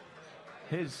Moretzky,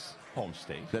 his home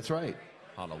state. That's right.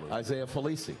 Honolulu. Isaiah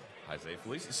Felici.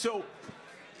 So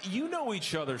you know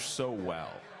each other so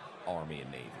well, Army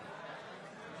and Navy.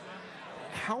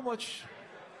 How much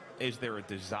is there a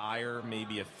desire,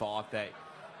 maybe a thought that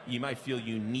you might feel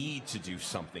you need to do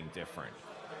something different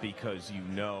because you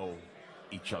know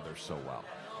each other so well?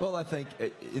 Well, I think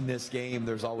in this game,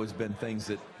 there's always been things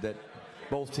that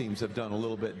both teams have done a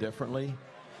little bit differently.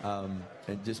 And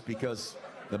just because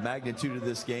the magnitude of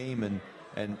this game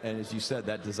and as you said,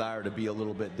 that desire to be a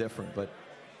little bit different. But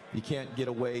you can't get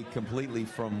away completely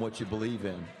from what you believe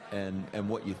in and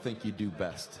what you think you do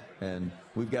best. And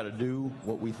we've got to do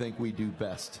what we think we do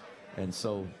best. And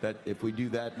so that if we do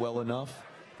that well enough,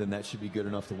 then that should be good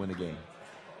enough to win a game.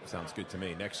 Sounds good to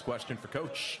me. Next question for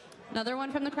Coach. Another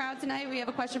one from the crowd tonight. We have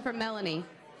a question from Melanie.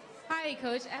 Hi,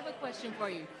 Coach. I have a question for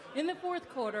you. In the fourth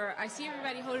quarter, I see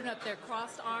everybody holding up their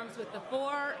crossed arms with the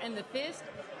fore and the fist.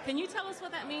 Can you tell us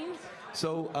what that means?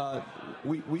 So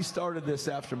we started this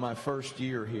after my first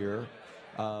year here,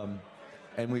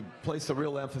 and we placed a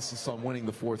real emphasis on winning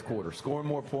the fourth quarter, scoring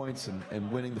more points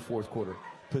and winning the fourth quarter.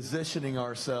 Positioning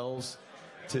ourselves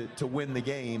to win the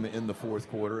game in the fourth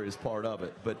quarter is part of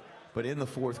it, but in the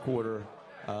fourth quarter,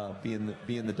 being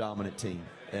the dominant team,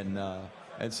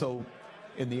 and so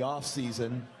in the off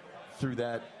season, through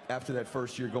that, after that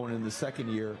first year going into the second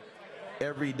year,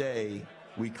 every day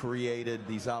we created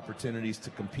these opportunities to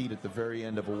compete at the very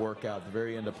end of a workout, the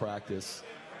very end of practice,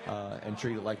 and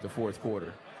treat it like the fourth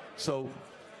quarter. So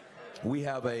we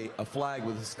have a flag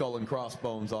with a skull and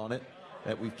crossbones on it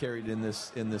that we've carried in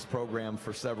this program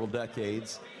for several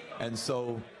decades, and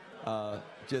so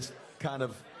just kind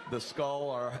of the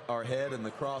skull, our head, and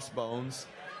the crossbones.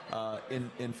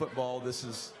 In football, this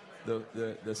is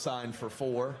the sign for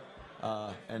four,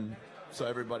 and so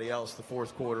everybody else, the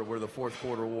fourth quarter, we're the fourth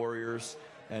quarter warriors,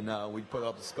 and we put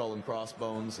up the skull and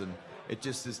crossbones, and it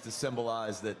just is to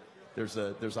symbolize that there's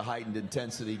a heightened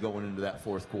intensity going into that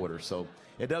fourth quarter. So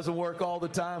it doesn't work all the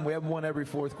time. We haven't won every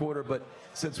fourth quarter, but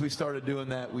since we started doing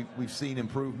that, we've seen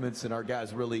improvements, and our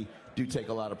guys really do take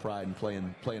a lot of pride in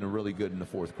playing a really good in the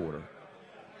fourth quarter.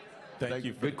 Thank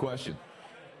you. Good question.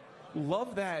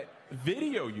 Love that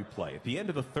video you play at the end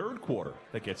of the third quarter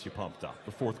that gets you pumped up.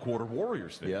 The fourth quarter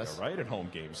Warriors video, yes, right, at home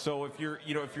games. So if you're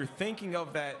thinking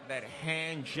of that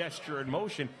hand gesture and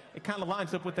motion, it kind of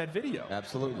lines up with that video.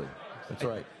 Absolutely, that's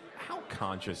right. How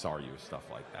conscious are you of stuff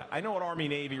like that? I know at Army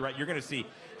Navy, right, you're going to see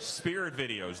spirit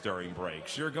videos during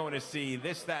breaks. You're going to see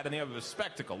this, that, and the other, the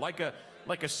spectacle, like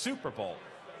a Super Bowl.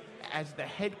 As the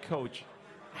head coach,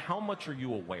 how much are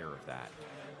you aware of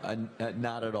that?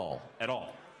 Not at all. At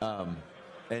all.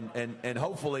 And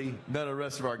hopefully none of the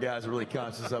rest of our guys are really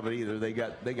conscious of it either. They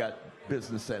got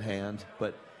business at hand,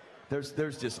 but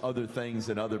there's just other things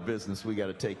and other business we got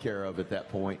to take care of at that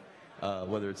point,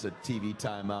 whether it's a TV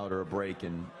timeout or a break,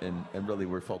 and really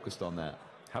we're focused on that.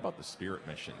 How about the spirit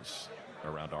missions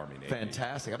around Army Navy?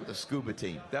 Fantastic. How about the scuba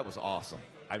team? That was awesome.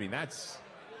 I mean, that's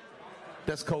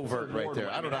covert right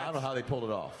there. I don't know how they pulled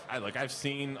it off. I've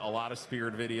seen a lot of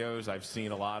spirit videos. I've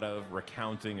seen a lot of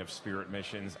recounting of spirit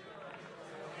missions.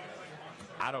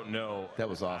 I don't know. That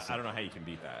was awesome. I don't know how you can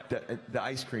beat that. The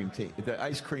ice cream team, the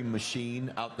ice cream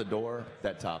machine out the door,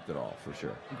 that topped it all for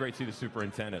sure. Great to see the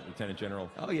superintendent, Lieutenant General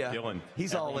Gillen.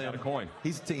 He's all in. Got a coin.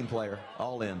 He's a team player,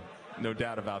 all in. No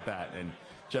doubt about that. And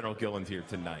General Gillen's here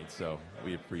tonight, so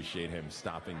we appreciate him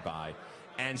stopping by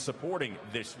and supporting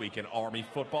This Week in Army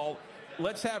Football.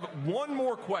 Let's have one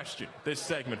more question this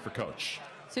segment for Coach.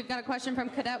 So we've got a question from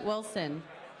Cadet Wilson.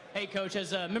 Hey, Coach,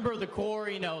 as a member of the Corps,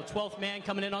 12th man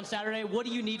coming in on Saturday, what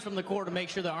do you need from the Corps to make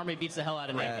sure the Army beats the hell out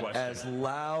of Navy? As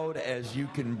loud as you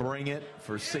can bring it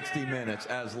for 60 minutes,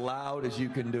 as loud as you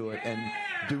can do it, and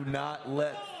do not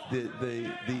let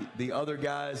the other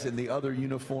guys in the other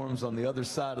uniforms on the other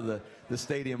side of the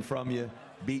stadium from you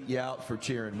beat you out for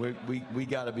cheering. We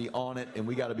got to be on it, and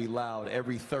we got to be loud.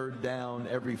 Every third down,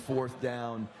 every fourth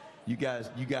down, you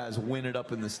guys win it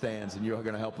up in the stands, and you're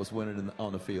going to help us win it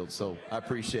on the field. So I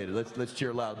appreciate it. Let's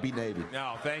cheer loud. Beat Navy.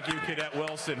 No, thank you, Cadet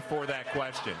Wilson, for that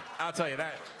question. I'll tell you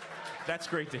that's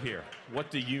great to hear.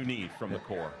 What do you need from the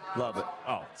Corps? Love it.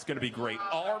 Oh, it's going to be great.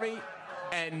 Army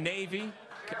and Navy,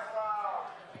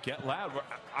 get loud.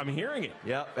 I'm hearing it.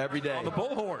 Yep, every day. On the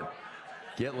bullhorn.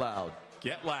 Get loud.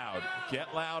 Get loud.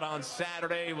 Get loud on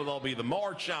Saturday. Will all be the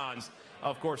march-ons.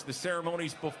 Of course, the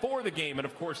ceremonies before the game, and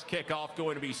of course, kickoff.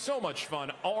 Going to be so much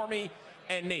fun. Army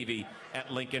and Navy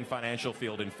at Lincoln Financial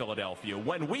Field in Philadelphia.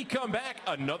 When we come back,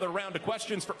 another round of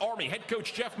questions for Army head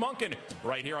coach Jeff Monken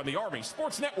right here on the Army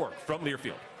Sports Network from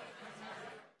Learfield.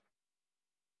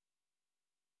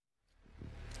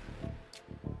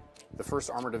 The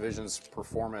 1st Armored Division's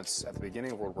performance at the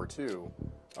beginning of World War II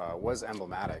was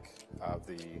emblematic of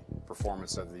the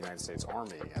performance of the United States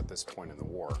Army at this point in the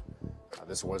war.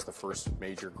 This was the first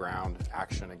major ground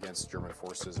action against German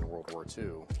forces in World War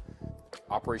II.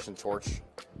 Operation Torch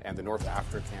and the North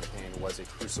Africa campaign was a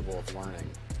crucible of learning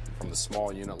from the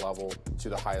small unit level to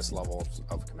the highest level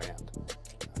of command.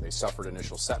 They suffered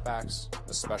initial setbacks,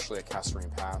 especially at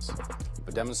Kasserine Pass,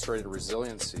 but demonstrated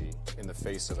resiliency in the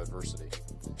face of adversity.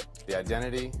 The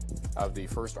identity of the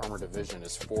 1st Armored Division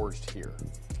is forged here.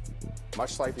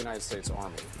 Much like the United States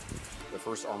Army, the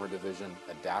 1st Armored Division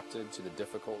adapted to the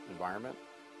difficult environment,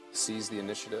 seized the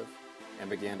initiative, and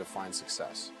began to find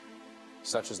success,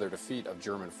 such as their defeat of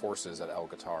German forces at El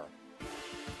Qatar.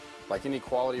 Like any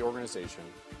quality organization,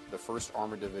 the 1st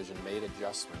Armored Division made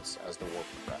adjustments as the war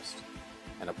progressed.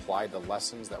 and applied the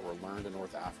lessons that were learned in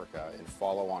North Africa in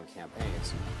follow-on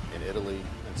campaigns in Italy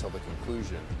until the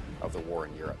conclusion of the war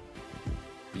in Europe.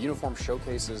 The uniform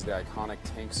showcases the iconic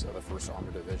tanks of the 1st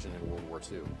Armored Division in World War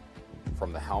II.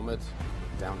 From the helmet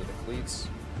down to the cleats,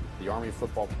 the Army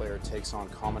football player takes on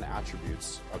common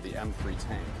attributes of the M3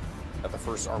 tank that the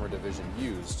 1st Armored Division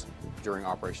used during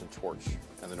Operation Torch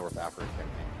in the North Africa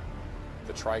campaign.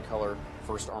 The tricolor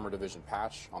 1st Armored Division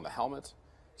patch on the helmet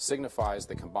signifies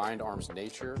the combined arms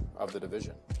nature of the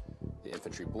division. The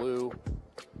infantry blue,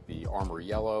 the armor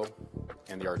yellow,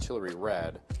 and the artillery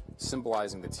red,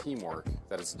 symbolizing the teamwork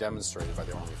that is demonstrated by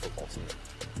the Army football team.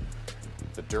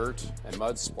 The dirt and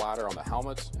mud splatter on the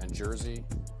helmet and jersey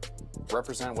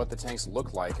represent what the tanks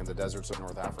look like in the deserts of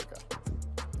North Africa.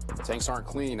 Tanks aren't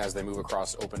clean as they move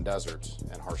across open desert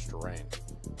and harsh terrain.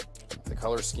 The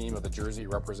color scheme of the jersey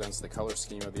represents the color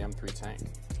scheme of the M3 tank.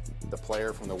 The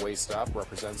player from the waist up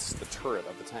represents the turret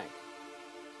of the tank.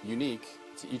 Unique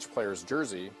to each player's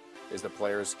jersey is the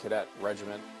player's cadet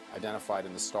regiment identified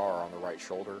in the star on the right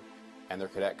shoulder and their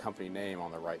cadet company name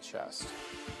on the right chest,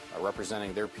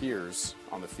 representing their peers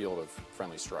on the field of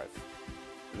friendly strife.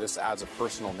 This adds a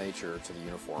personal nature to the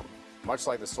uniform, much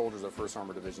like the soldiers of 1st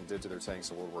Armored Division did to their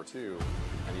tanks in World War II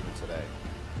and even today.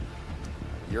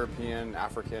 The European,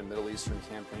 African, Middle Eastern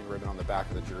campaign ribbon on the back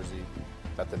of the jersey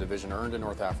that the division earned in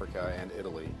North Africa and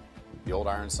Italy, the old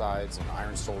Ironsides and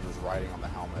Iron Soldiers riding on the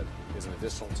helmet, is an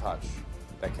additional touch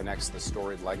that connects the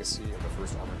storied legacy of the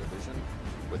 1st Armored Division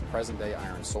with present-day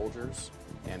Iron Soldiers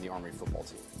and the Army football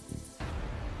team.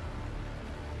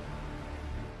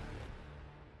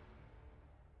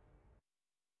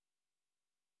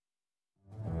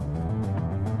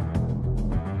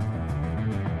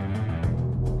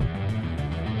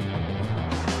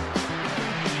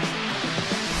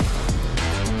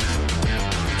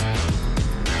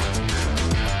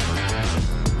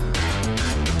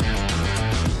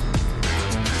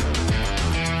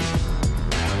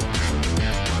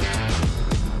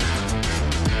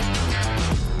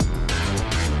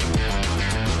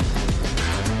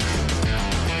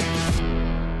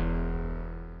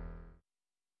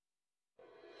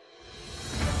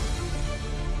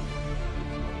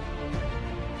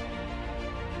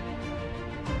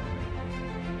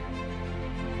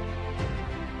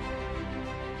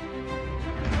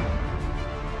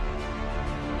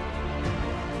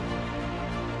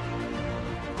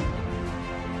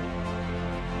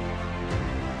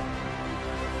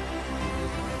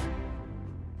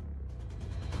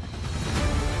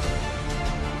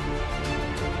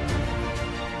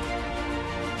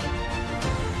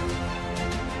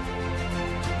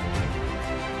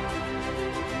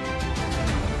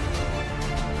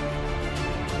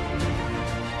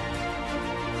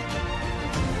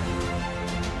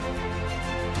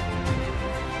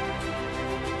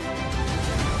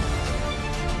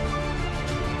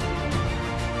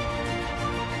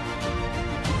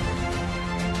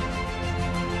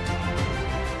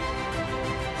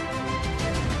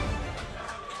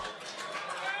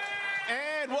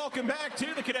 Welcome back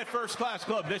to the Cadet First Class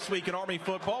Club. This week in Army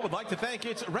football, would like to thank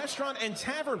its restaurant and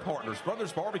tavern partners,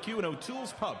 Brothers Barbecue and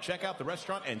O'Toole's Pub. Check out the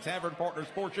restaurant and tavern partners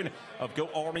portion of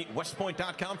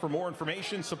GoArmyWestPoint.com for more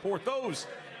information. Support those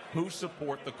who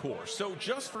support the Corps. So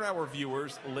just for our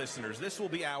viewers, listeners, this will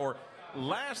be our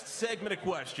last segment of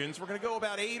questions. We're going to go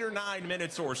about 8 or 9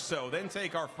 minutes or so, then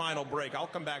take our final break. I'll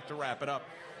come back to wrap it up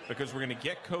because we're going to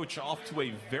get Coach off to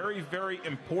a very, very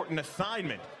important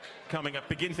assignment coming up.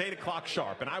 Begins 8 o'clock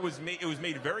sharp. And it was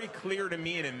made very clear to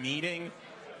me in a meeting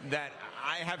that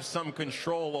I have some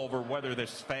control over whether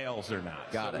this fails or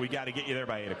not. We got to get you there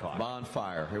by 8 o'clock.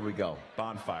 Bonfire. Here we go.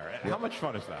 Bonfire. Yep. How much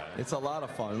fun is that? It's a lot of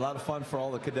fun. A lot of fun for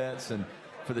all the cadets and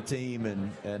for the team,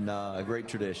 and a great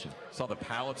tradition. Saw the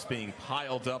pallets being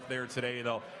piled up there today.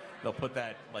 They'll put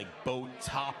that like boat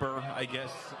topper, I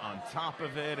guess, on top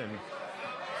of it, and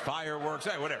fireworks,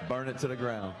 whatever. Burn it to the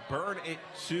ground. Burn it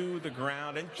to the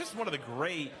ground. And just one of the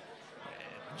great,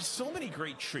 just so many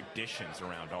great traditions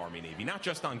around Army-Navy, not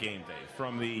just on game day.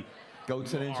 From the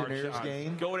Goats and Engineers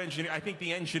game? Goat Engineer. I think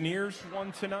the Engineers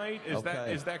won tonight. Is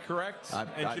that correct?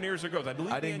 Engineers or Goats? I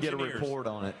believe I didn't get a report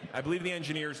on it. I believe the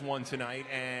Engineers won tonight,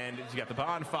 and you got the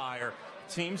bonfire,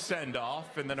 team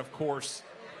send-off, and then, of course,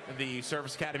 the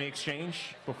Service Academy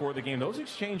exchange before the game. Those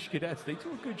exchange cadets, they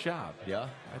do a good job. Yeah,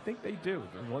 I think they do.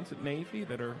 The ones at Navy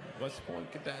that are West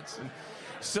Point cadets, and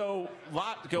so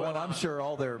lot going on. Well, I'm sure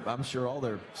all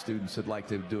their students would like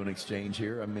to do an exchange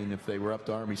here. I mean, if they were up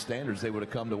to Army standards, they would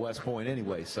have come to West Point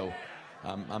anyway. So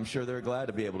I'm sure they're glad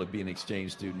to be able to be an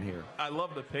exchange student here. I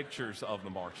love the pictures of the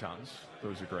march-ons.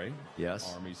 Those are great.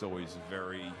 Yes. Army's always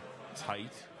very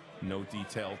tight. No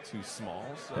detail too small.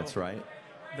 So. That's right.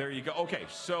 There you go. Okay,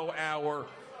 so our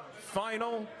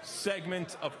final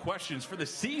segment of questions for the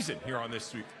season here on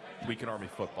this Week in Army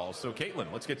Football. So,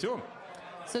 Caitlin, let's get to them.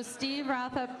 So Steve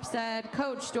Rothup said,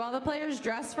 Coach, do all the players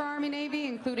dress for Army-Navy,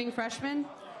 including freshmen?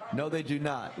 No, they do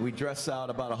not. We dress out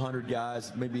about 100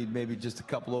 guys, maybe just a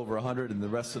couple over 100, and the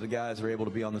rest of the guys are able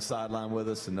to be on the sideline with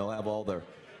us, and they'll have all their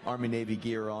Army-Navy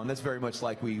gear on. That's very much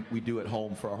like we do at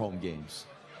home for our home games.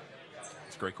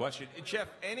 That's a great question. Jeff,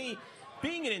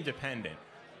 being an independent,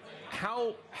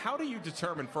 how do you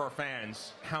determine for our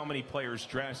fans how many players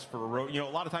dress for a road? You know,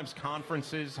 a lot of times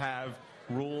conferences have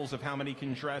rules of how many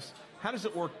can dress. How does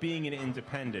it work being an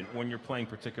independent when you're playing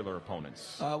particular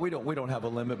opponents? We don't have a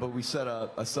limit, but we set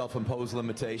a self-imposed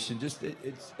limitation. Just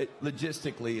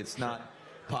logistically, it's not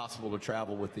possible to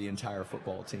travel with the entire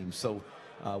football team. So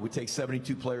we take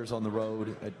 72 players on the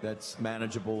road. That's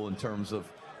manageable in terms of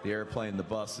the airplane, the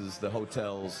buses, the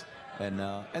hotels, and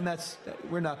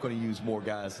we're not going to use more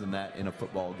guys than that in a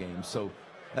football game. So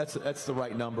that's the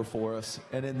right number for us.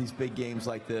 And in these big games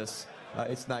like this,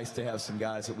 it's nice to have some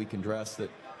guys that we can dress that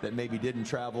maybe didn't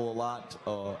travel a lot,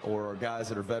 or guys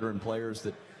that are veteran players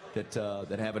that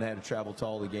haven't had to travel to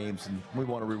all the games, and we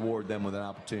want to reward them with an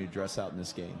opportunity to dress out in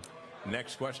this game.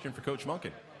 Next question for Coach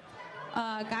Monken.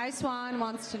 Guy Swan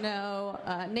wants to know,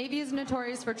 Navy is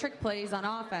notorious for trick plays on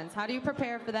offense. How do you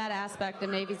prepare for that aspect of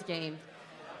Navy's game?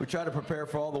 We try to prepare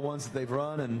for all the ones that they've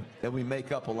run, and then we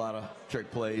make up a lot of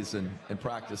trick plays and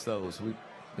practice those.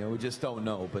 We just don't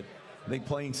know, but I think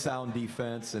playing sound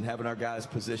defense and having our guys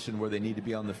positioned where they need to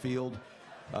be on the field,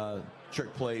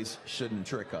 trick plays shouldn't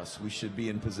trick us. We should be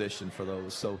in position for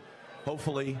those. So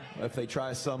hopefully, if they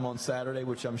try some on Saturday,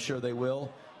 which I'm sure they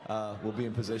will, we'll be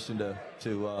in position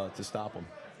to stop them.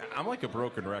 I'm like a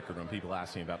broken record when people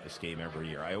ask me about this game every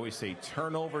year. I always say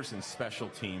turnovers and special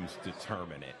teams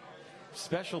determine it.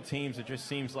 Special teams, it just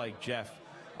seems like, Jeff,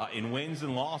 in wins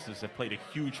and losses, have played a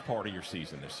huge part of your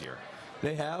season this year.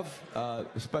 They have.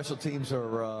 Special teams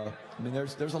are,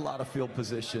 there's a lot of field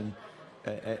position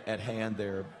at hand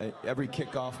there. Every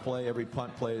kickoff play, every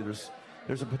punt play,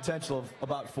 there's a potential of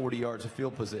about 40 yards of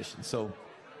field position. So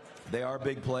they are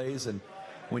big plays, and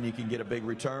when you can get a big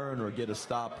return or get a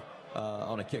stop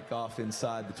on a kickoff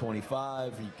inside the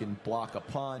 25, you can block a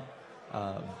punt.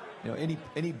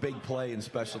 Any big play in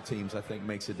special teams, I think,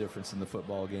 makes a difference in the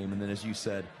football game. And then, as you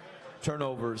said,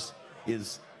 turnovers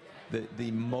is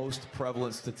the most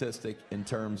prevalent statistic in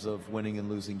terms of winning and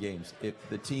losing games. If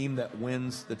the team that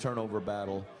wins the turnover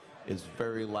battle is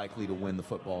very likely to win the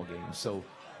football game. So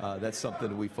that's something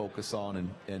that we focus on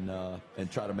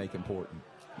and try to make important.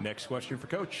 Next question for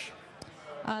Coach.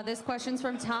 This question's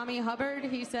from Tommy Hubbard.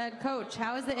 He said, Coach,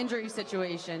 how is the injury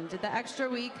situation? Did the extra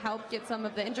week help get some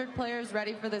of the injured players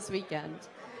ready for this weekend?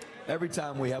 Every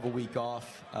time we have a week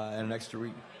off and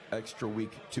an extra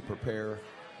week to prepare,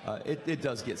 it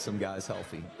does get some guys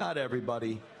healthy. Not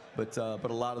everybody, but a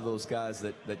lot of those guys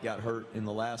that got hurt in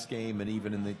the last game and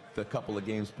even in the couple of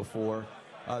games before,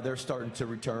 they're starting to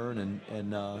return,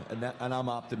 and I'm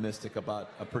optimistic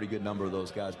about a pretty good number of those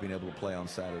guys being able to play on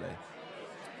Saturday.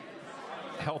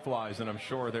 Health-wise, and I'm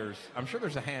sure there's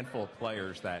a handful of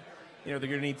players that they're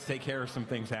going to need to take care of some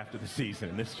things after the season,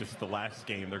 and this is just the last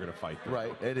game they're going to fight through.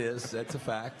 Right, it is. That's a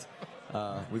fact.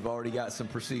 We've already got some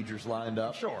procedures lined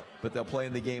up. Sure. But they'll play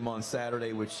in the game on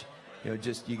Saturday, which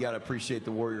you got to appreciate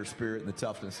the warrior spirit and the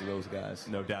toughness of those guys.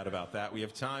 No doubt about that. We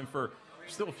have time for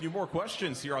still a few more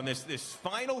questions here on this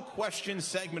final question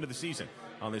segment of the season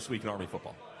on This Week in Army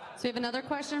Football. So we have another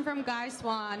question from Guy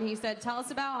Swan. He said, tell us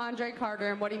about Andre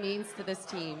Carter and what he means to this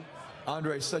team.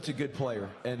 Andre's such a good player,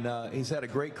 and he's had a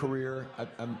great career.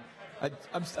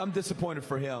 I'm disappointed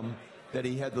for him that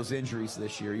he had those injuries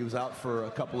this year. He was out for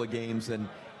a couple of games and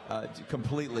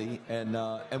completely, and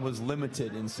was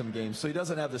limited in some games. So he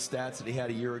doesn't have the stats that he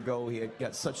had a year ago. He had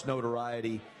got such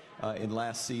notoriety in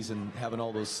last season, having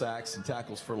all those sacks and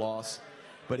tackles for loss.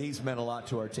 But he's meant a lot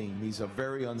to our team. He's a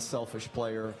very unselfish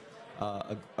player.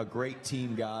 A great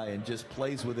team guy, and just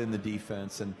plays within the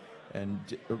defense, and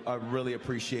I really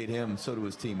appreciate him, and so do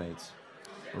his teammates.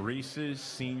 Reese's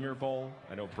Senior Bowl,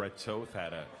 I know Brett Toth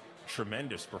had a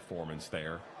tremendous performance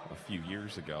there a few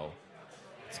years ago.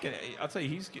 I'll tell you,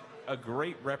 he's a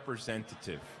great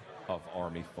representative of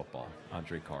Army football,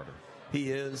 Andre Carter.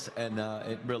 He is, and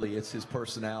it's his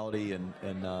personality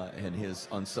and his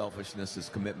unselfishness, his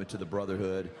commitment to the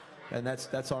brotherhood, and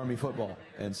that's Army football.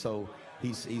 And so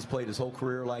he's played his whole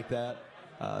career like that.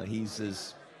 He's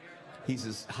as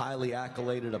highly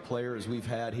accoladed a player as we've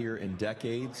had here in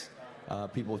decades.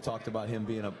 People have talked about him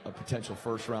being a potential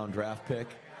first-round draft pick,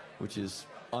 which is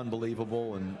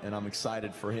unbelievable, and I'm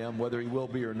excited for him. Whether he will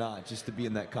be or not, just to be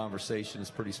in that conversation is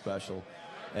pretty special.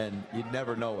 and you'd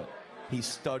never know it. He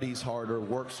studies harder,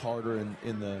 works harder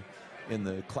in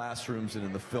the classrooms and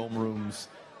in the film rooms,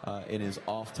 in his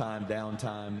off time,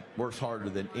 downtime, works harder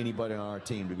than anybody on our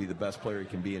team to be the best player he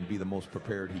can be and be the most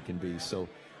prepared he can be. So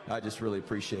I just really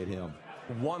appreciate him.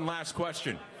 One last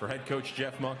question for head coach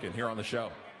Jeff Monken here on the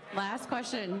show. Last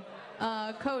question.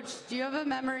 Coach, do you have a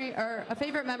memory or a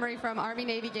favorite memory from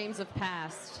Army-Navy games of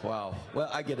past? Wow. Well,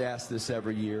 I get asked this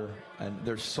every year, and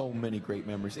there's so many great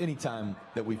memories. Anytime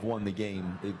that we've won the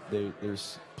game,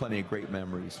 there's plenty of great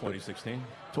memories. 2016?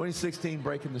 2016,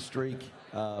 breaking the streak,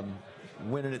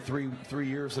 winning it three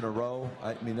years in a row.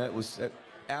 I mean, that was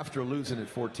after losing it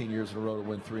 14 years in a row. To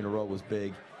win 3 in a row was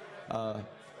big.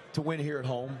 To win here at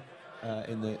home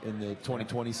in the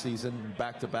 2020 season,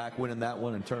 back-to-back, winning that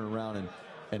one and turning around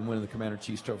and winning the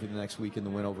Commander-in-Chief's Trophy the next week in the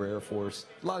win over Air Force.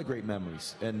 A lot of great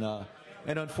memories. And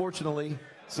unfortunately,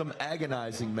 some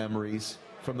agonizing memories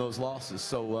from those losses.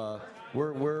 So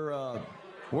we're going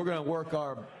to work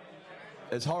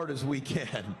as hard as we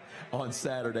can on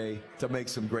Saturday to make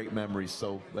some great memories.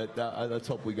 So let's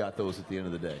hope we got those at the end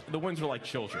of the day. The wins are like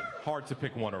children. Hard to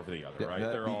pick one over the other, right?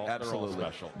 They're all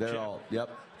special. They're all, yep.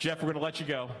 Jeff, we're going to let you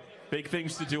go. Big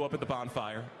things to do up at the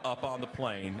bonfire, up on the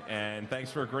plane. And thanks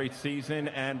for a great season,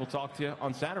 and we'll talk to you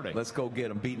on Saturday. Let's go get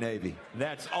them. Beat Navy.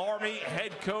 That's Army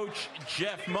head coach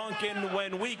Jeff Monken.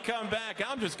 When we come back,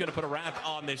 I'm just going to put a wrap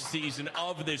on this season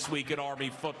of This Week in Army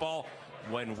Football.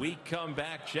 When we come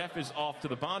back, Jeff is off to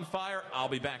the bonfire. I'll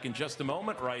be back in just a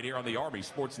moment right here on the Army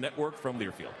Sports Network from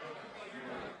Learfield.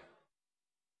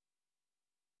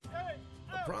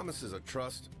 A promise is a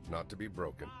trust not to be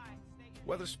broken.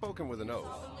 Whether spoken with an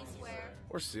oath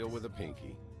or sealed with a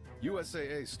pinky,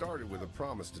 USAA started with a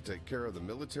promise to take care of the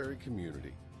military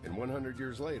community. And 100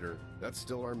 years later, that's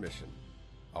still our mission.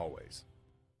 Always.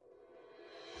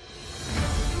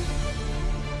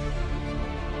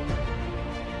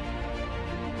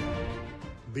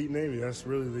 Beat Navy, that's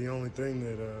really the only thing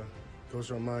that goes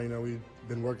through our mind. You know, we've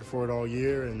been working for it all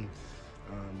year, and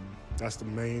that's the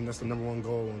number one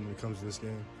goal when it comes to this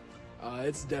game.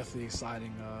 It's definitely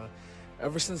exciting.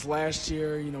 Ever since last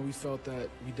year, you know, we felt that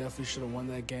we definitely should have won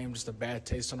that game, just a bad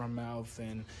taste in our mouth.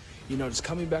 And, you know, just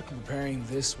coming back and preparing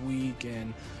this week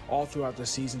and all throughout the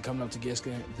season coming up to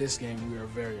this game, we are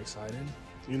very excited.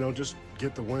 You know, just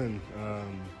get the win.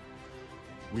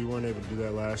 We weren't able to do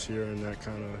that last year, and that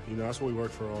kind of, you know, that's what we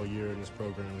worked for all year in this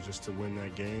program, was just to win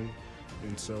that game.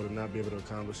 And so to not be able to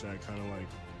accomplish that kind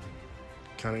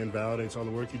of invalidates all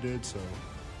the work you did. So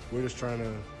we're just trying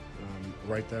to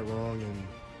right that wrong and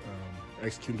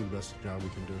execute the best job we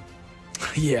can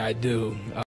do. Yeah, I do.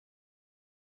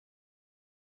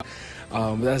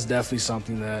 That's definitely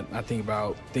something that I think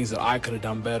about, things that I could have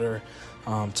done better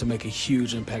to make a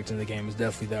huge impact in the game is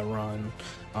definitely that run,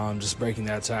 just breaking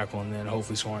that tackle and then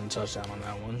hopefully scoring a touchdown on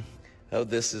that one. Oh,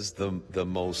 this is the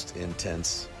most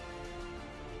intense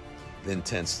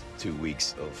 2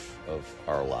 weeks of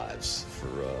our lives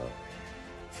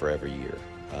for every year.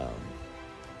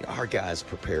 Our guys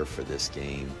prepare for this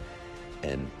game,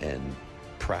 and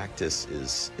practice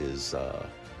is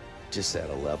just at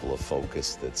a level of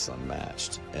focus that's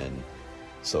unmatched. And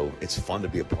so it's fun to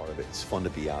be a part of it. It's fun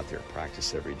to be out there,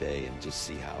 practice every day, and just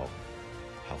see how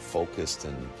focused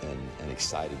and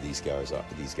excited these guys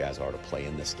are to play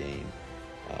in this game.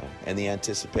 And the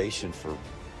anticipation for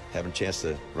having a chance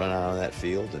to run out on that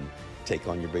field and take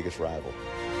on your biggest rival.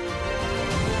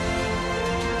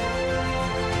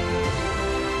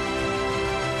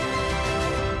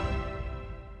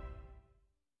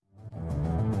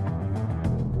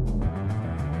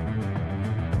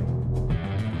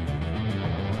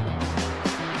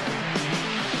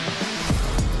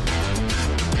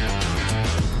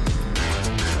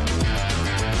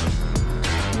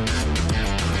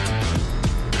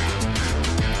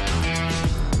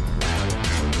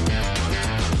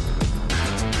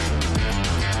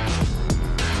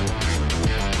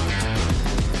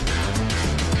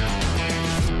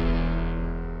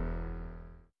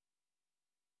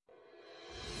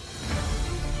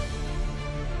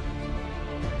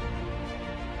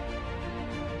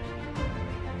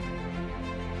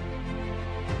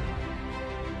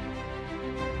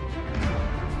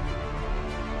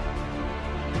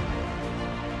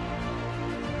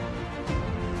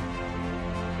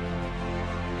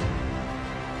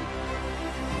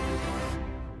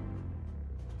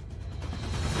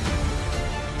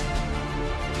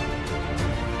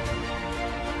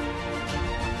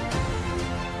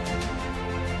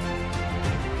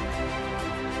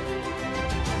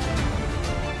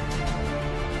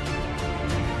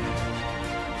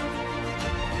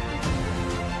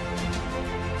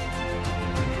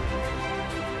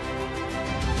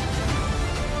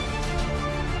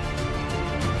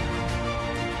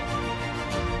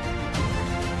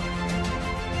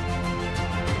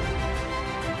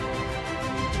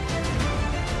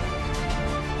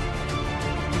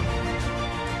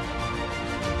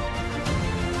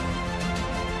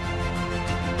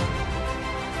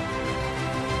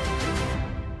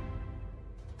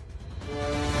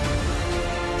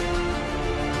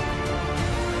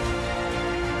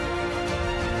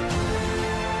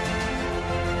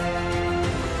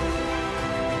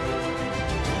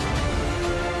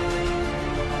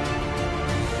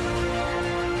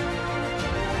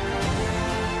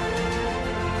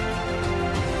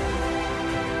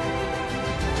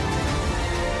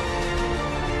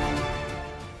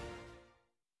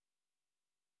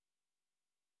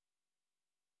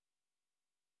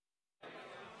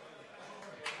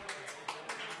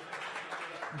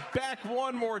 Back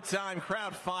one more time,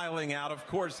 crowd filing out, of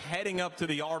course, heading up to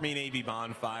the Army-Navy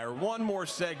bonfire. One more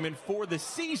segment for the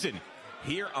season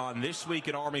here on This Week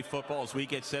in Army Football as we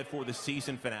get set for the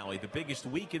season finale. The biggest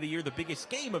week of the year, the biggest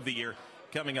game of the year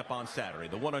coming up on Saturday.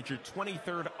 The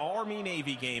 123rd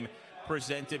Army-Navy game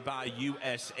presented by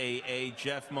USAA.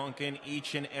 Jeff Monken,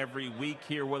 each and every week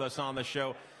here with us on the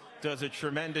show, does a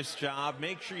tremendous job.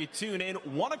 Make sure you tune in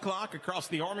 1 o'clock across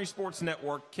the Army Sports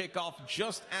Network. Kickoff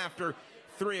just after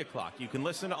 3 o'clock. You can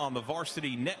listen on the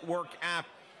Varsity Network app,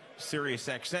 Sirius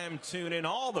XM, tune in,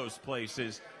 all those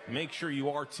places. Make sure you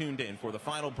are tuned in for the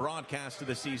final broadcast of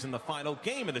the season, the final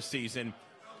game of the season,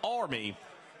 Army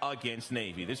against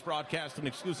Navy. This broadcast, an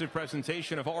exclusive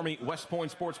presentation of Army West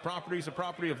Point Sports Properties, a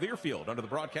property of Learfield, under the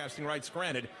broadcasting rights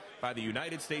granted by the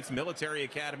United States Military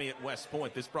Academy at West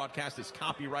Point. This broadcast is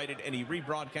copyrighted. Any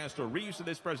rebroadcast or reuse of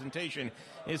this presentation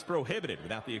is prohibited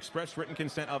without the express written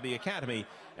consent of the Academy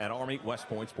and Army West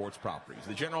Point Sports Properties.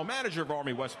 The general manager of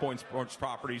Army West Point Sports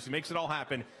Properties, who makes it all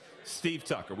happen, Steve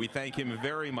Tucker. We thank him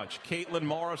very much. Caitlin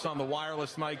Morris on the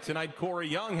wireless mic tonight. Corey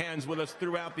Younghands with us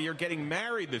throughout the year, getting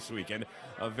married this weekend.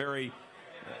 A very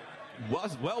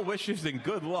well wishes and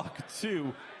good luck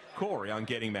to Corey on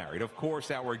getting married. Of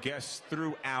course, our guests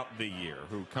throughout the year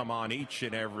who come on each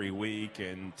and every week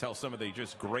and tell some of the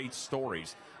just great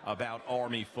stories about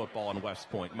Army football in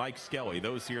West Point. Mike Skelly,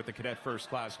 those here at the Cadet First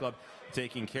Class Club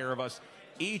taking care of us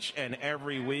each and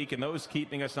every week, and those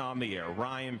keeping us on the air.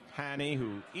 Ryan Panny,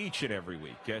 who each and every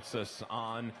week gets us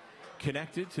on,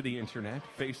 connected to the internet,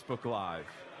 Facebook Live,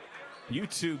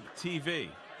 YouTube TV,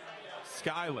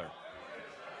 Skylar,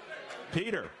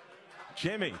 Peter,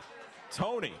 Jimmy,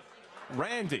 Tony,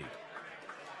 Randy,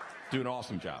 do an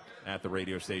awesome job at the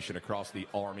radio station across the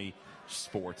Army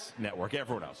Sports Network.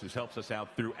 Everyone else who helps us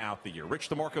out throughout the year. Rich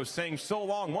DeMarco saying so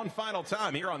long one final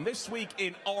time here on This Week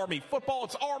in Army Football.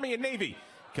 It's Army and Navy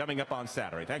coming up on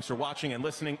Saturday. Thanks for watching and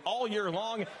listening all year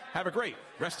long. Have a great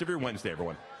rest of your Wednesday,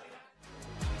 everyone.